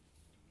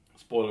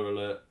 Spoiler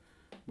alert,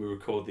 we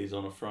record these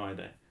on a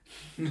Friday.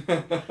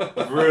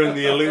 I've ruined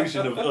the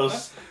illusion of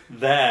us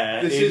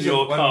there in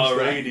your car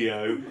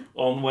radio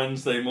on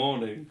Wednesday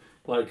morning.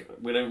 Like,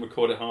 we don't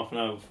record it half an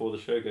hour before the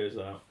show goes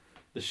out.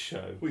 The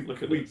show. We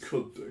could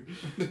do,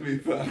 to be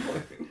fair.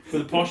 But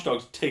the posh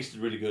dogs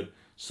tasted really good.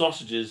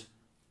 Sausages,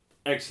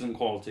 excellent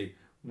quality.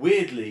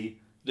 Weirdly,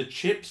 the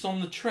chips on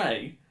the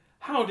tray,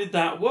 how did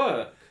that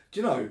work?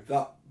 Do you know,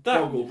 that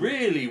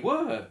really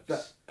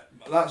works.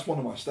 That's one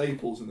of my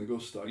staples in the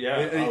Gusto. Yeah,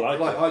 I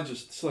like it. I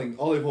just sling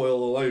olive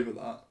oil all over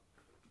that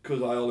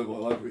because I olive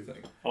oil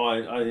everything.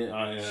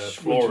 I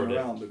floored it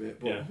around a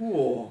bit, but yeah.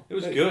 Whoa, it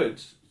was good.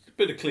 A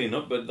bit of clean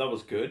up, but that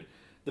was good.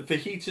 The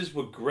fajitas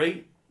were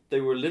great. They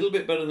were a little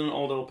bit better than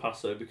Old El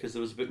Paso because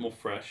there was a bit more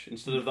fresh.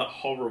 Instead of that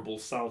horrible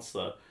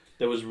salsa,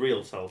 there was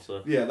real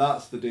salsa. Yeah,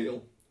 that's the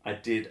deal. I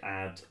did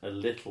add a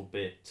little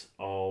bit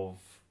of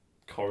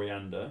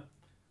coriander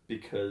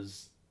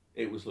because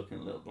it was looking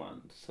a little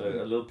bland. So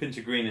a little pinch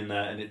of green in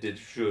there, and it did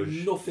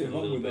zhuzh. Nothing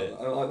wrong with that.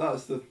 Like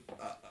that's the.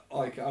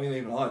 I mean,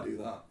 even I do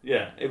that.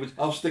 Yeah, it was.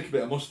 I'll stick a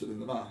bit of mustard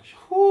in the mash.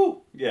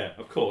 Whoo! Yeah,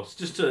 of course,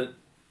 just to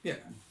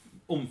it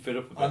up a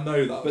bit. I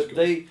know that.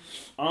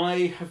 But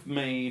I have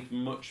made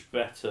much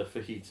better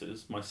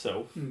fajitas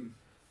myself,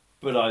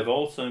 but I've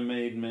also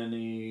made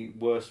many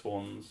worse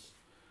ones.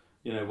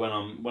 You know, when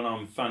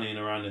I'm fannying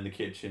around in the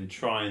kitchen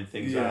trying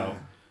things out,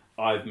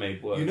 I've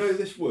made worse. You know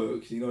this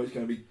works. You know it's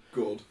going to be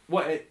good.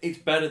 Well, it's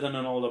better than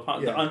an Old El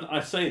Paso. Yeah. And I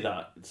say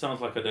that it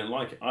sounds like I don't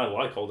like it. I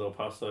like Old El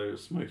Paso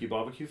smoky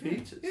barbecue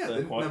fajitas. Yeah,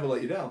 they've never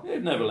let you down.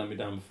 They've never let me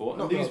down before.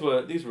 And these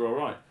were all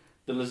right.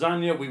 The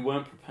lasagna we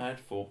weren't prepared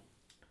for.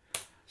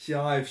 See,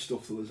 I've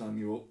stuffed the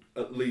lasagna up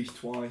at least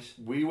twice.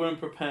 We weren't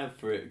prepared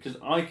for it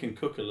because I can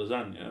cook a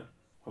lasagna.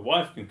 My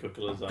wife can cook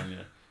a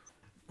lasagna.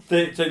 So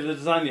the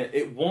lasagna,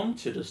 it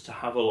wanted us to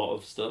have a lot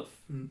of stuff,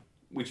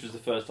 which was the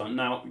first time.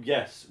 Now,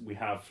 yes, we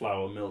have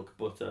flour, milk,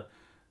 butter.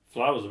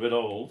 Flour's a bit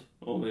old,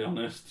 I'll be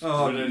honest.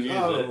 Oh, we don't use it.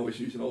 I'm always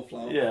using old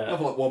flour. Yeah. I have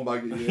like one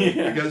bag a year.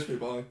 Yeah. It gets me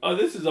by. Oh,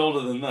 this is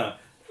older than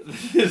that.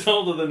 This is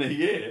older than a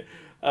year.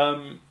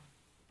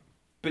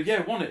 But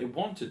yeah, it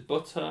wanted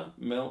butter,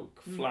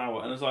 milk, flour,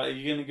 and I was like, are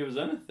you going to give us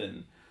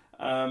anything?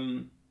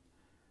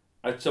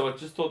 So I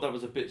just thought that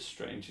was a bit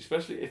strange,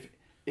 especially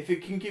if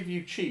it can give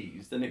you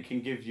cheese, then it can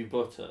give you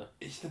butter.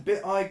 It's the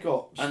bit I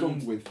got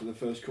stung with for the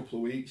first couple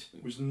of weeks,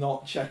 was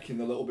not checking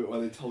the little bit where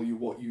they tell you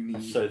what you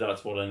need. So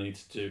that's what I need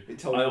to do.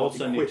 I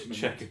also need to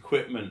check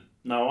equipment.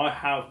 Now, I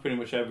have pretty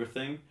much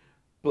everything,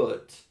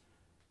 but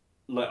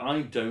like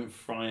I don't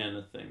fry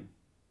anything.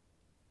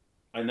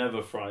 I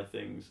never fry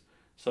things.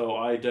 So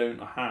I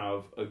don't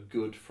have a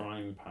good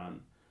frying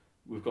pan.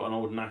 We've got an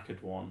old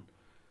knackered one.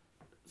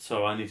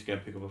 So I need to go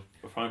and pick up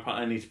a frying pan.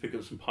 I need to pick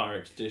up some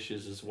Pyrex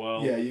dishes as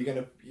well. Yeah,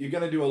 you're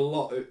gonna do a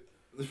lot of.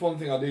 There's one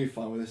thing I do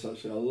find with this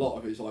actually. A lot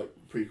of it's like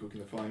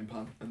pre-cooking the frying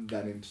pan and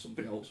then into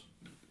something else.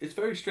 It's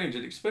very strange.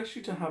 It expects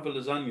you to have a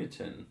lasagna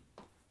tin,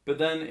 but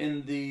then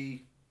in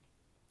the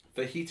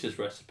fajitas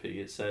recipe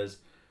it says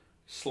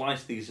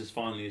slice these as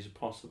finely as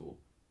possible.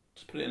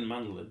 Just put it in a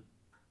mandolin.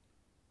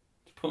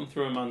 Just put them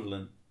through a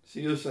mandolin. So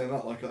you're saying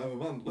that like I have a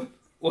mandolin?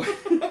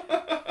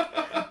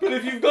 But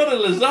if you've got a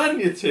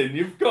lasagna tin,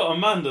 you've got a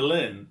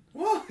mandolin.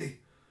 Why?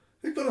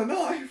 They've got a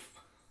knife.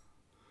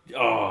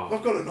 Oh,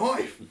 I've got a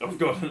knife.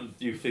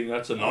 You think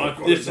that's a knife?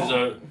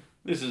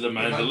 This is a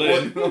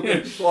mandolin. I'm going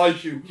to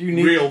slice you.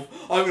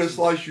 I'm going to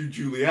slice you,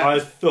 Juliet. I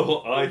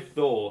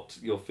thought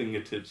your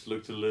fingertips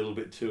looked a little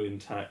bit too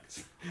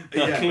intact.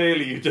 Now,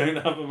 clearly you don't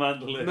have a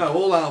mandolin. No,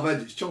 all out of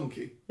edge is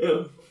chunky.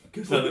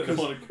 Because I don't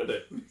want to cut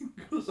it.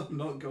 Because I'm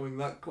not going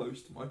that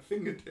close to my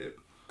fingertip.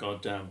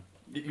 God damn.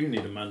 You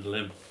need a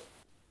mandolin.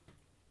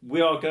 We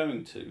are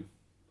going to.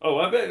 Oh,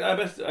 I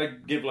best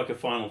give like a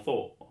final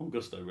thought on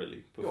Gusto,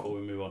 really, before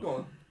we move on. Go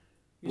on.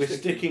 We're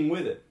sticking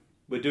with it.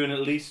 We're doing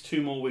at least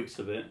 2 more weeks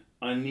of it.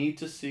 I need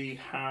to see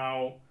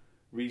how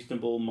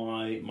reasonable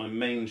my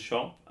main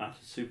shop at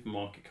a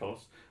supermarket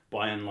costs,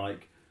 buying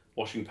like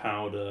washing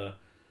powder,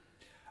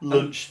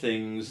 lunch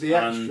things,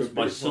 and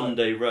my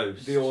Sunday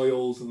roast. The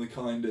oils and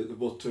the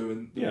butter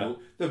and you know,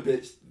 the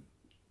bits.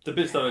 The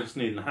bits that I just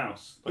need in the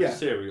house, like Yeah.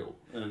 cereal.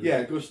 And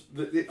Yeah, because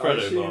I Freddo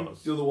assume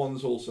bars. the other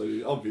ones also,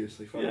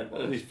 obviously, Freddo Yeah,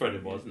 bars. at least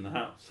Freddo bars in the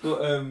house.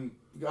 But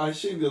I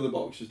assume the other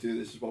boxers do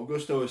this as well.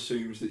 Gusto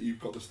assumes that you've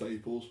got the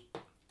staples.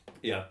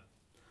 Yeah,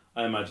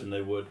 I imagine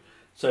they would.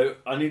 So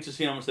I need to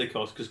see how much they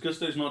cost, because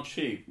Gusto's not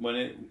cheap when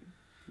it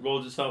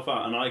rolls itself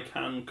out, and I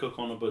can cook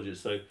on a budget,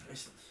 so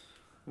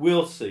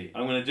we'll see.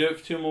 I'm going to do it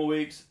for 2 more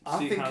weeks, I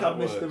see think how I'd that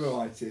miss works. the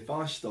variety. If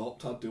I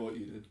stopped, I'd do what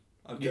you did.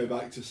 I'd go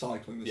back to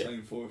cycling the Yeah.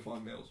 same 4 or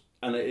 5 meals.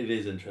 And it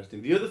is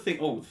interesting. The other thing,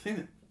 the thing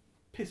that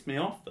pissed me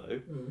off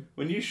though,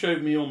 when you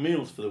showed me your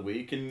meals for the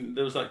week, and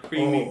there was like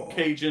creamy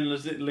Cajun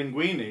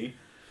linguine,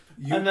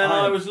 and then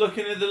I was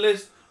looking at the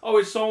list,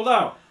 it's sold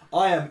out.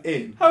 I am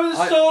in. How is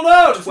it sold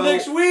out? It's 12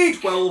 next week!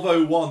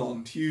 12:01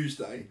 on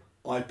Tuesday,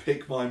 I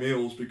pick my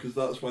meals because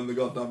that's when the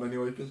goddamn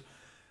menu opens.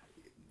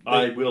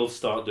 I will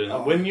start doing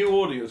that. When you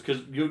order yours,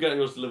 because you'll get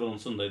yours delivered on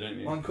Sunday, don't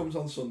you? Mine comes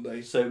on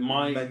Sunday. So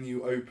my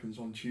menu opens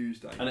on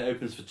Tuesday. And it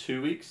opens for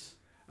 2 weeks?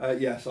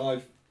 Yes,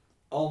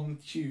 on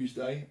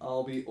Tuesday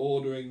I'll be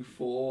ordering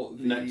for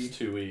the Next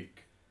 2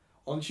 week.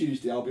 On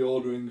Tuesday I'll be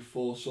ordering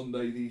for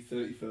Sunday the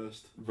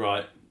 31st.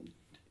 Right.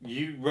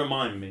 You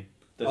remind me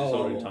that it's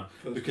ordering time.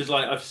 Because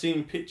like I've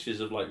seen pictures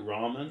of like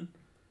ramen.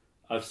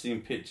 I've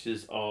seen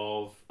pictures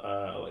of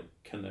like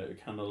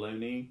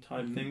cannelloni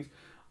type things.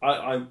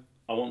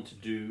 I want to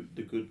do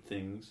the good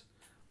things,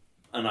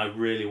 and I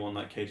really want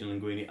that Cajun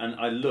linguine. And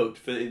I looked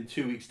for in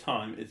 2 weeks'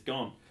 time, it's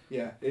gone.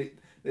 Yeah,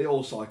 it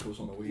all cycles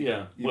on a week.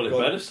 Yeah, it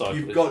better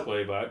cycle its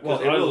way back. Well,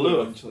 it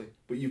will eventually,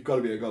 but you've got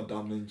to be a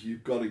goddamn ninja.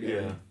 You've got to get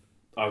in.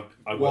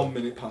 I 1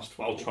 minute past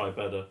 12. I'll try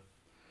better.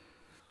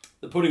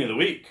 The pudding of the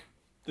week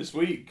this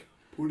week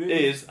Pudding.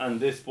 is, and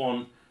this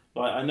one,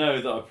 like I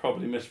know that I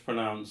probably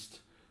mispronounced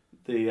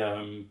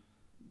the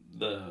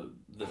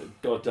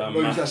goddamn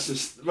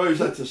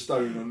Rosetta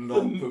Stone and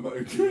not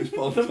promoting this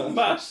podcast. the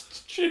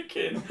mashed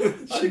chicken.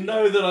 I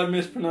know that I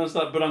mispronounced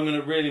that, but I'm going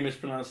to really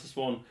mispronounce this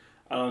one,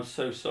 and I'm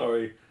so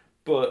sorry.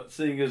 But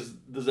seeing as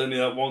there's only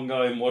that one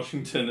guy in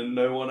Washington and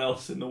no one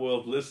else in the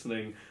world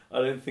listening, I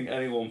don't think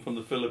anyone from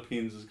the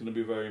Philippines is going to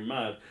be very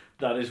mad.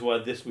 That is where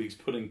this week's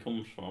pudding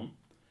comes from,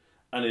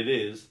 and it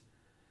is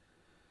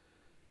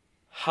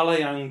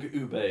halayang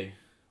ube,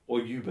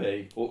 or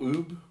ube, or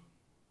ube,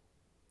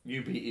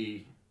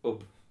 ube,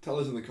 ub. Tell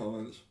us in the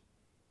comments.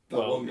 That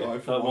One guy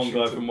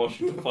from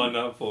Washington, find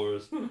out for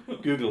us.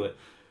 Google it.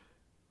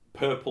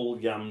 Purple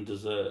yam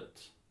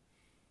dessert.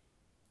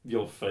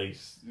 Your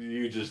face.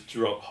 You just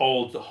drop.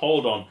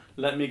 Hold on.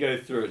 Let me go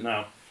through it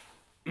now.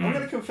 I'm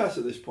going to confess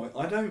at this point,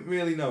 I don't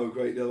really know a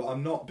great deal.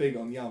 I'm not big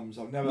on yams.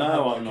 I've never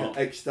I'm had not.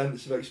 an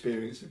extensive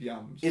experience of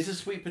yams. Is a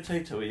sweet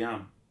potato a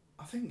yam?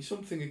 I think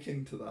something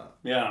akin to that.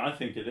 Yeah, I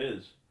think it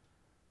is.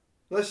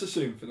 Let's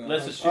assume for now.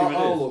 Let's assume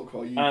I'll it is. look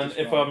while you And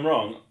describe. if I'm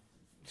wrong,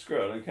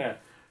 screw it, I don't care.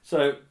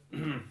 So,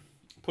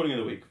 pudding of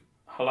the week.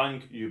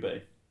 Halang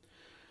ube.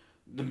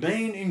 The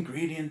main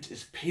ingredient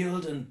is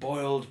peeled and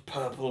boiled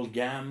purple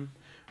yam,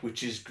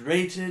 which is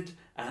grated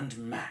and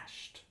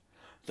mashed.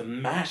 The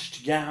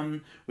mashed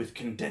yam with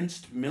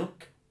condensed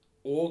milk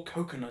or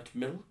coconut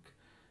milk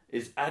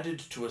is added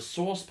to a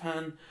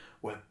saucepan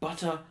where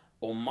butter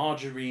or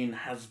margarine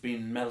has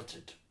been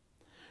melted.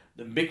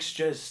 The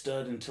mixture is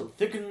stirred until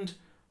thickened.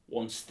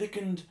 Once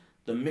thickened,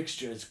 the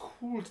mixture is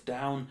cooled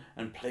down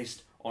and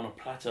placed on a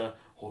platter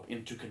or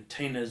into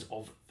containers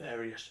of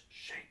various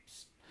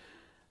shapes.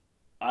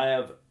 I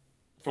have,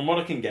 from what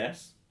I can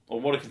guess,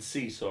 or what I can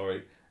see,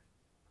 sorry,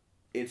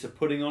 it's a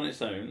pudding on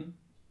its own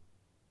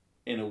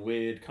in a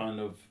weird kind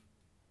of,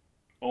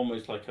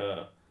 almost like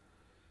a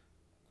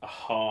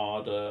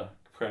harder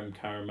creme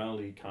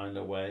caramel-y kind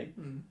of way.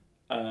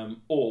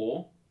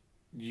 Or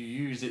you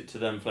use it to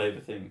then flavour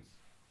things.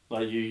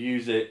 Like you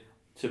use it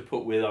to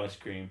put with ice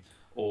cream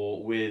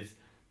or with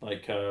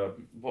like,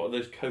 what are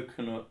those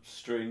coconut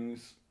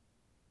strings?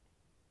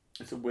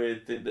 It's a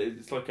weird thing.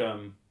 It's like,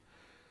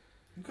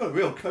 You've got a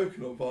real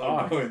coconut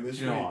vibe going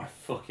this week. I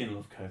fucking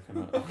love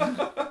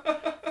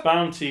coconut.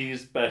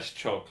 Bounty's best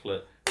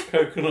chocolate.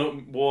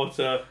 Coconut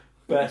water,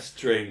 best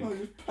drink. Oh,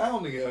 just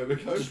pounding it over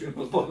Just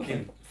coconut.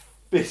 fucking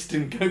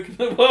fisting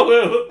coconut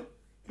oil.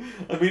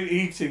 I mean,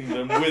 eating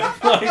them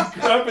with like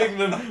grabbing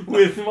them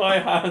with my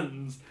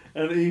hands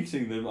and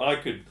eating them.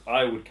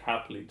 I would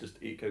happily just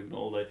eat coconut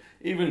all day.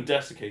 Even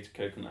desiccated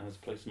coconut has a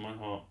place in my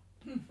heart.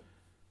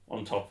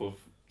 On top of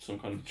some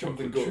kind of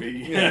chocolate good.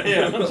 treat. Yeah.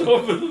 Yeah, on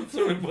top of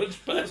something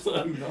much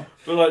better. No.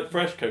 But like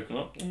fresh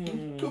coconut.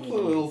 Couple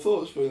of little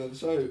thoughts for you then.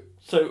 So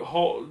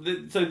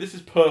this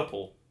is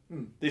purple.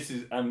 Hmm. This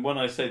is, and when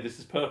I say this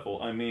is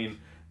purple, I mean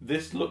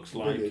this looks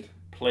like Vivid.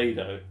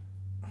 Play-Doh.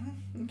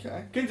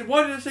 Okay.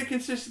 Why did I say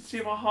consistency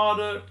of a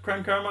harder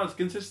creme caramel? It's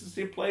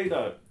consistency of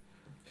Play-Doh.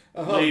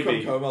 I Maybe. heard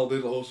creme caramel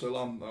did also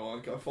land though.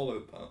 I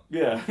followed that.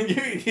 Yeah,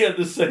 you had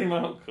the same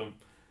outcome.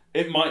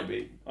 It might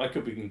be. I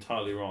could be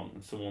entirely wrong,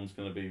 and someone's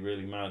going to be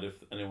really mad if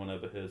anyone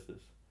ever hears this.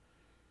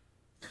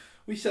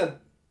 We said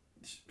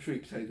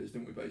sweet potatoes,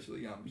 didn't we?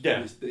 Basically, yams.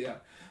 Yeah. Yeah.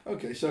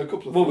 Okay, so a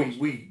couple of. Well, thoughts.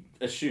 we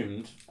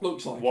assumed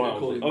looks like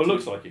wildly. it. Oh, it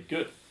looks like it.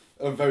 Good.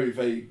 A very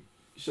vague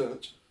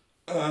search.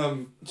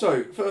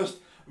 So first,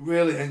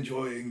 really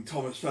enjoying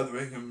Thomas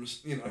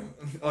Featheringham's,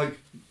 like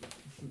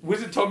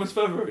Was it Thomas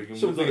Featheringham? Was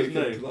something that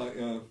his name?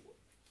 like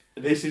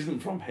This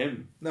isn't from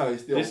him. no,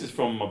 it's the This old, is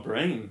from my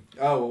brain.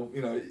 oh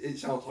well, it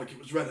sounds like it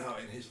was read out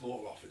in his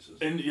law offices.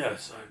 And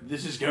yes,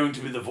 this is going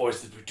to be the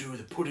voice that we do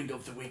the pudding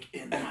of the week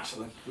in.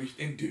 Excellent.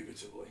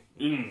 Indubitably.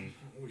 Mm.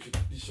 We should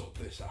sort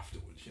this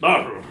afterwards.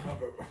 Ah.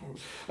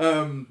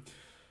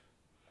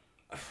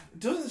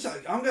 Doesn't say.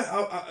 I'm going.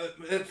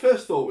 At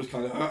first thought was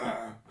kind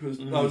of because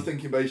I was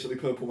thinking basically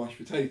purple mashed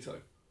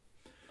potato.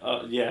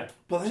 Yeah.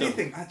 But then you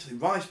think actually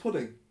rice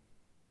pudding.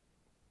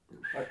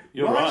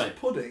 You're rice right.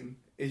 pudding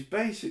is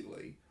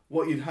basically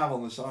what you'd have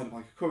on the side of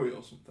like a curry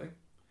or something,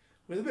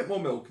 with a bit more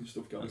milk and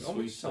stuff going And on,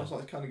 which sweeter. sounds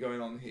like it's kind of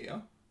going on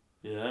here.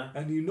 Yeah.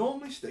 And you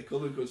normally stick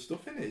other good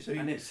stuff in it. So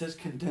And it says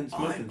condensed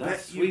milk, and bet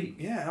that's you- sweet.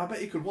 Yeah, I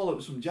bet you could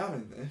wallop some jam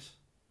in this.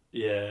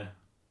 Yeah.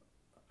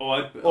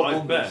 Oh, Or I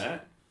on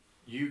bet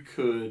you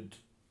could.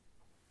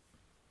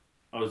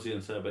 I was going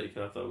to say, I bet you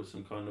could have that with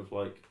some kind of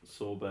like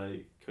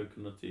sorbet,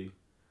 coconutty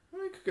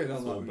Well, you could go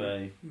down that route.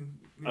 sorbet. Mm,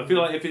 I feel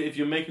like if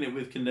you're making it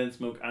with condensed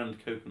milk and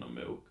coconut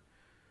milk,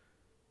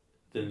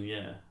 then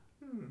yeah,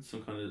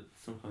 some kind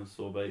of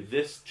sorbet.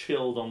 This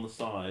chilled on the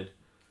side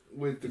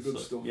with the good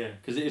stuff. Yeah,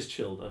 because it is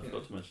chilled. I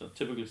forgot to mention that.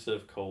 Typically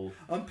served cold.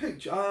 I'm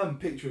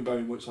picturing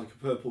very much like a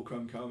purple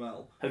creme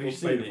caramel. Have you or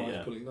seen made it of rice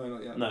yet? pudding. No,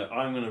 not yet. No,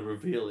 I'm going to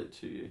reveal it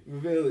to you,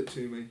 Reveal it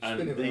to me. Spin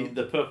and it round.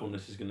 the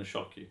purpleness is going to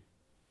shock you.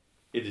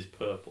 It is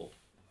purple.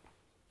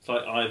 It's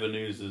like Ivan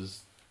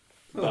Ooze's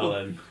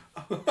Belen.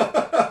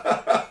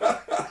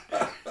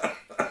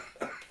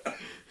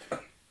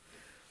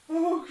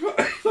 Oh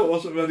Christ, I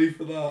wasn't ready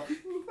for that.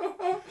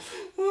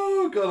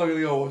 Oh God, I'm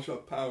gonna go watch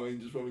that Power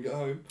Rangers when we get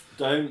home.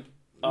 Don't.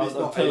 I'm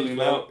not telling you aged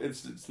now, well.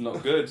 it's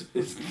not good.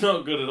 It's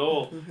not good at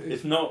all.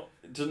 It's not.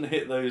 It doesn't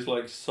hit those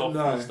like soft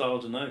No.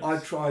 nostalgia notes. I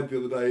tried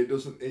the other day. It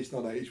doesn't. It's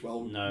not aged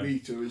well. No.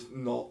 Rita is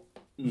not.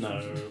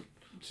 No,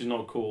 she's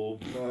not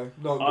cool. No,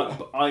 not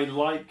good.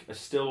 I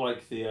still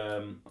like the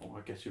I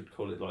guess you'd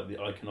call it like the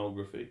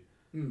iconography.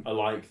 I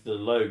like the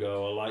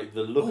logo. I like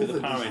the look Oh, of the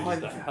the Power design Rangers,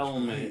 the of it's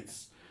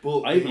helmets. But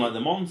I even like the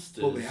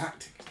monsters. But the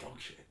acting is dog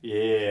shit. Yeah,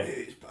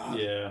 It's bad.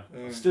 yeah.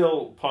 Yeah.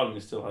 Still, part of me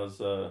still has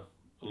a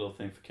little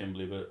thing for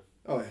Kimberly, but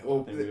Oh yeah. I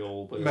Well, think we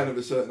all. But men of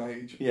a certain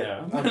age.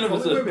 yeah, And men of a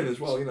probably certain- women as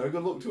well.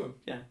 Good luck to them.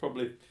 Yeah,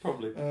 probably.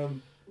 Well-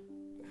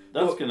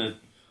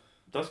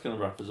 That's gonna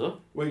wrap us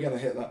up. We're going to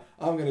hit that.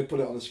 I'm going to put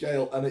it on a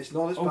scale, and it's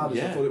not as Oh, bad as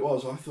I yeah. thought it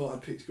was. I thought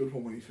I'd picked a good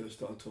one when you first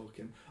started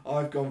talking.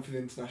 I've gone for the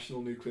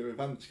International Nuclear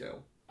Event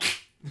Scale.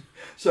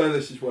 So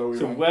this is where we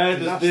So rank. where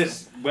The does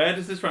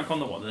national- this rank on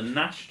the one? The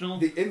national.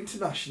 The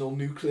International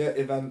Nuclear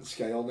Event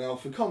Scale. Now,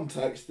 for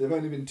context, there have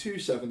only been 2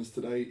 sevens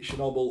today,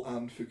 Chernobyl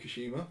and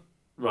Fukushima.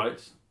 Right.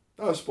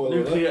 Oh, spoiler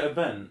alert. Nuclear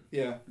event.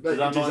 Yeah. Does that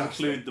not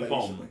Disaster, include the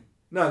bomb? basically.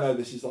 No,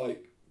 this is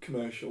like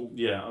commercial,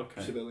 Yeah.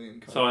 Okay.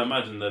 civilian kind So I of-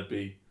 imagine there'd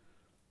be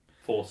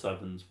 4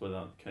 sevens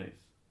without the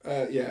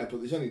case. yeah, but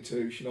there's only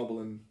 2,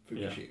 Chernobyl and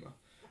Fukushima.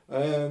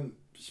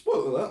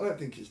 Spoiler alert, I don't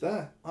think it's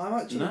there.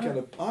 I'm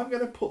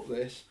gonna put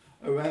this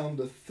around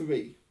a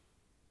 3.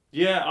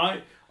 Yeah,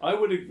 I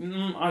would. Do you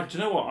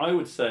know what I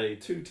would say?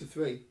 2 to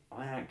 3.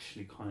 I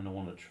actually kind of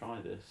want to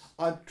try this.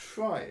 I'd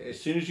try As it.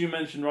 soon as you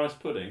mentioned rice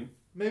pudding.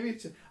 Maybe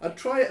I'd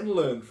try it and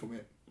learn from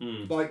it.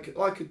 Mm.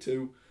 Like a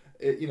 2,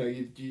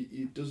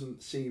 it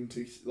doesn't seem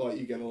to like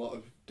you get a lot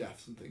of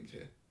deaths and things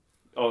here.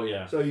 Oh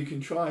yeah. So you can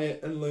try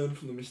it and learn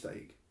from the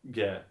mistake.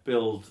 Yeah.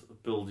 Build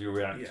your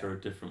reactor a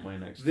different way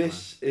next time.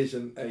 This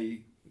isn't a,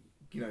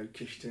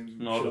 Kishtim,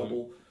 Not a-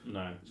 Chernobyl.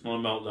 No, it's not a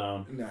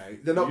meltdown. No,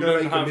 they're not You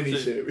going to don't make a have to-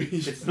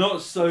 mini-series. It's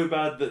not so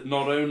bad that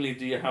not only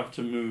do you have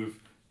to move,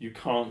 you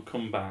can't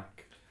come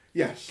back.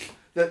 Yes.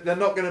 They're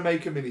not going to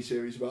make a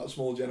mini-series about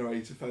small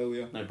generator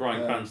failure No,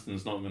 Bryan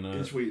Cranston's not going in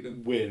to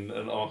Sweden. win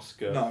an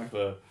Oscar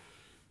No.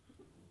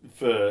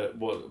 for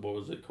what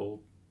was it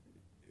called?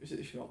 Is it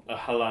a Chernobyl? A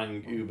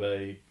Halang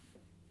Ube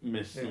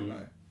miss. Yeah,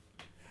 no.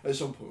 At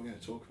some point we're going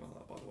to talk about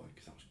that, by the way,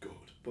 because that was good.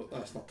 But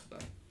that's not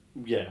today.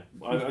 Yeah,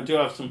 I do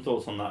have some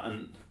thoughts on that,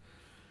 and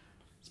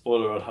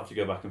spoiler, I'd have to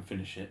go back and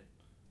finish it.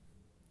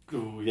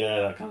 Oh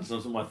yeah, that kind of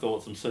sums up my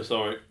thoughts. I'm so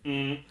sorry.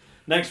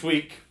 Next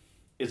week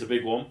is a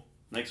big one.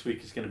 Next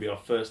week is going to be our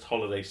first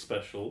holiday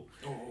special.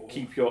 Oh.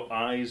 Keep your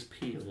eyes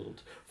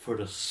peeled for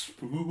the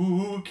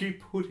spooky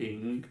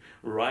pudding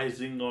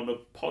rising on a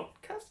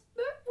podcast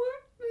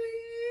network.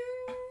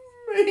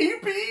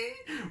 Maybe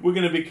we're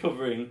going to be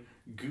covering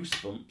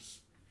Goosebumps,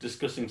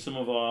 discussing some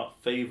of our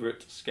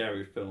favourite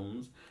scary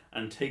films,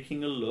 and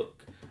taking a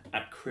look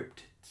at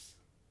cryptids.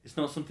 It's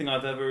not something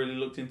I've ever really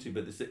looked into,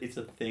 but it's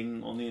a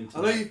thing on the I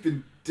internet. know you've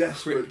been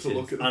desperate to Cryptids.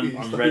 look at I'm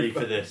these. ready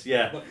for this.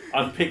 Yeah,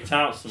 I've picked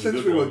out some Since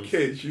good we were ones.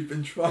 kids, you've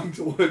been trying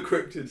to work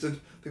cryptids, and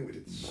I think we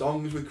did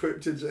songs with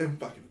cryptids in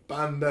back in the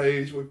band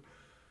days. We're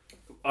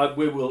going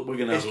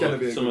to It's have a gonna look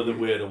be at a some good of the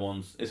week. weirder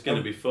ones. It's going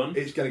to be fun.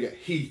 It's going to get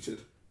heated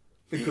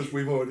because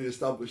we've already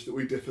established that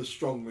we differ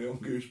strongly on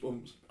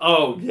Goosebumps.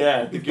 Oh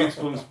yeah, the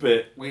Goosebumps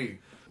bit.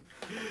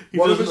 He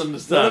One of doesn't us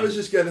understand.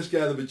 is going to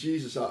scare the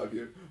bejesus out of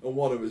you, and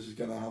one of us is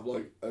going to have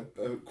like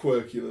a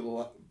quirky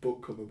little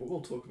book cover. But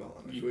we'll talk about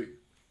that next week.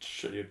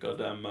 Shut your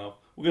goddamn mouth.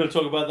 We're going to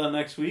talk about that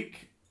next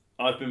week.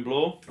 I've been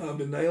Blore. I've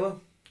been Naylor.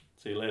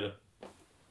 See you later.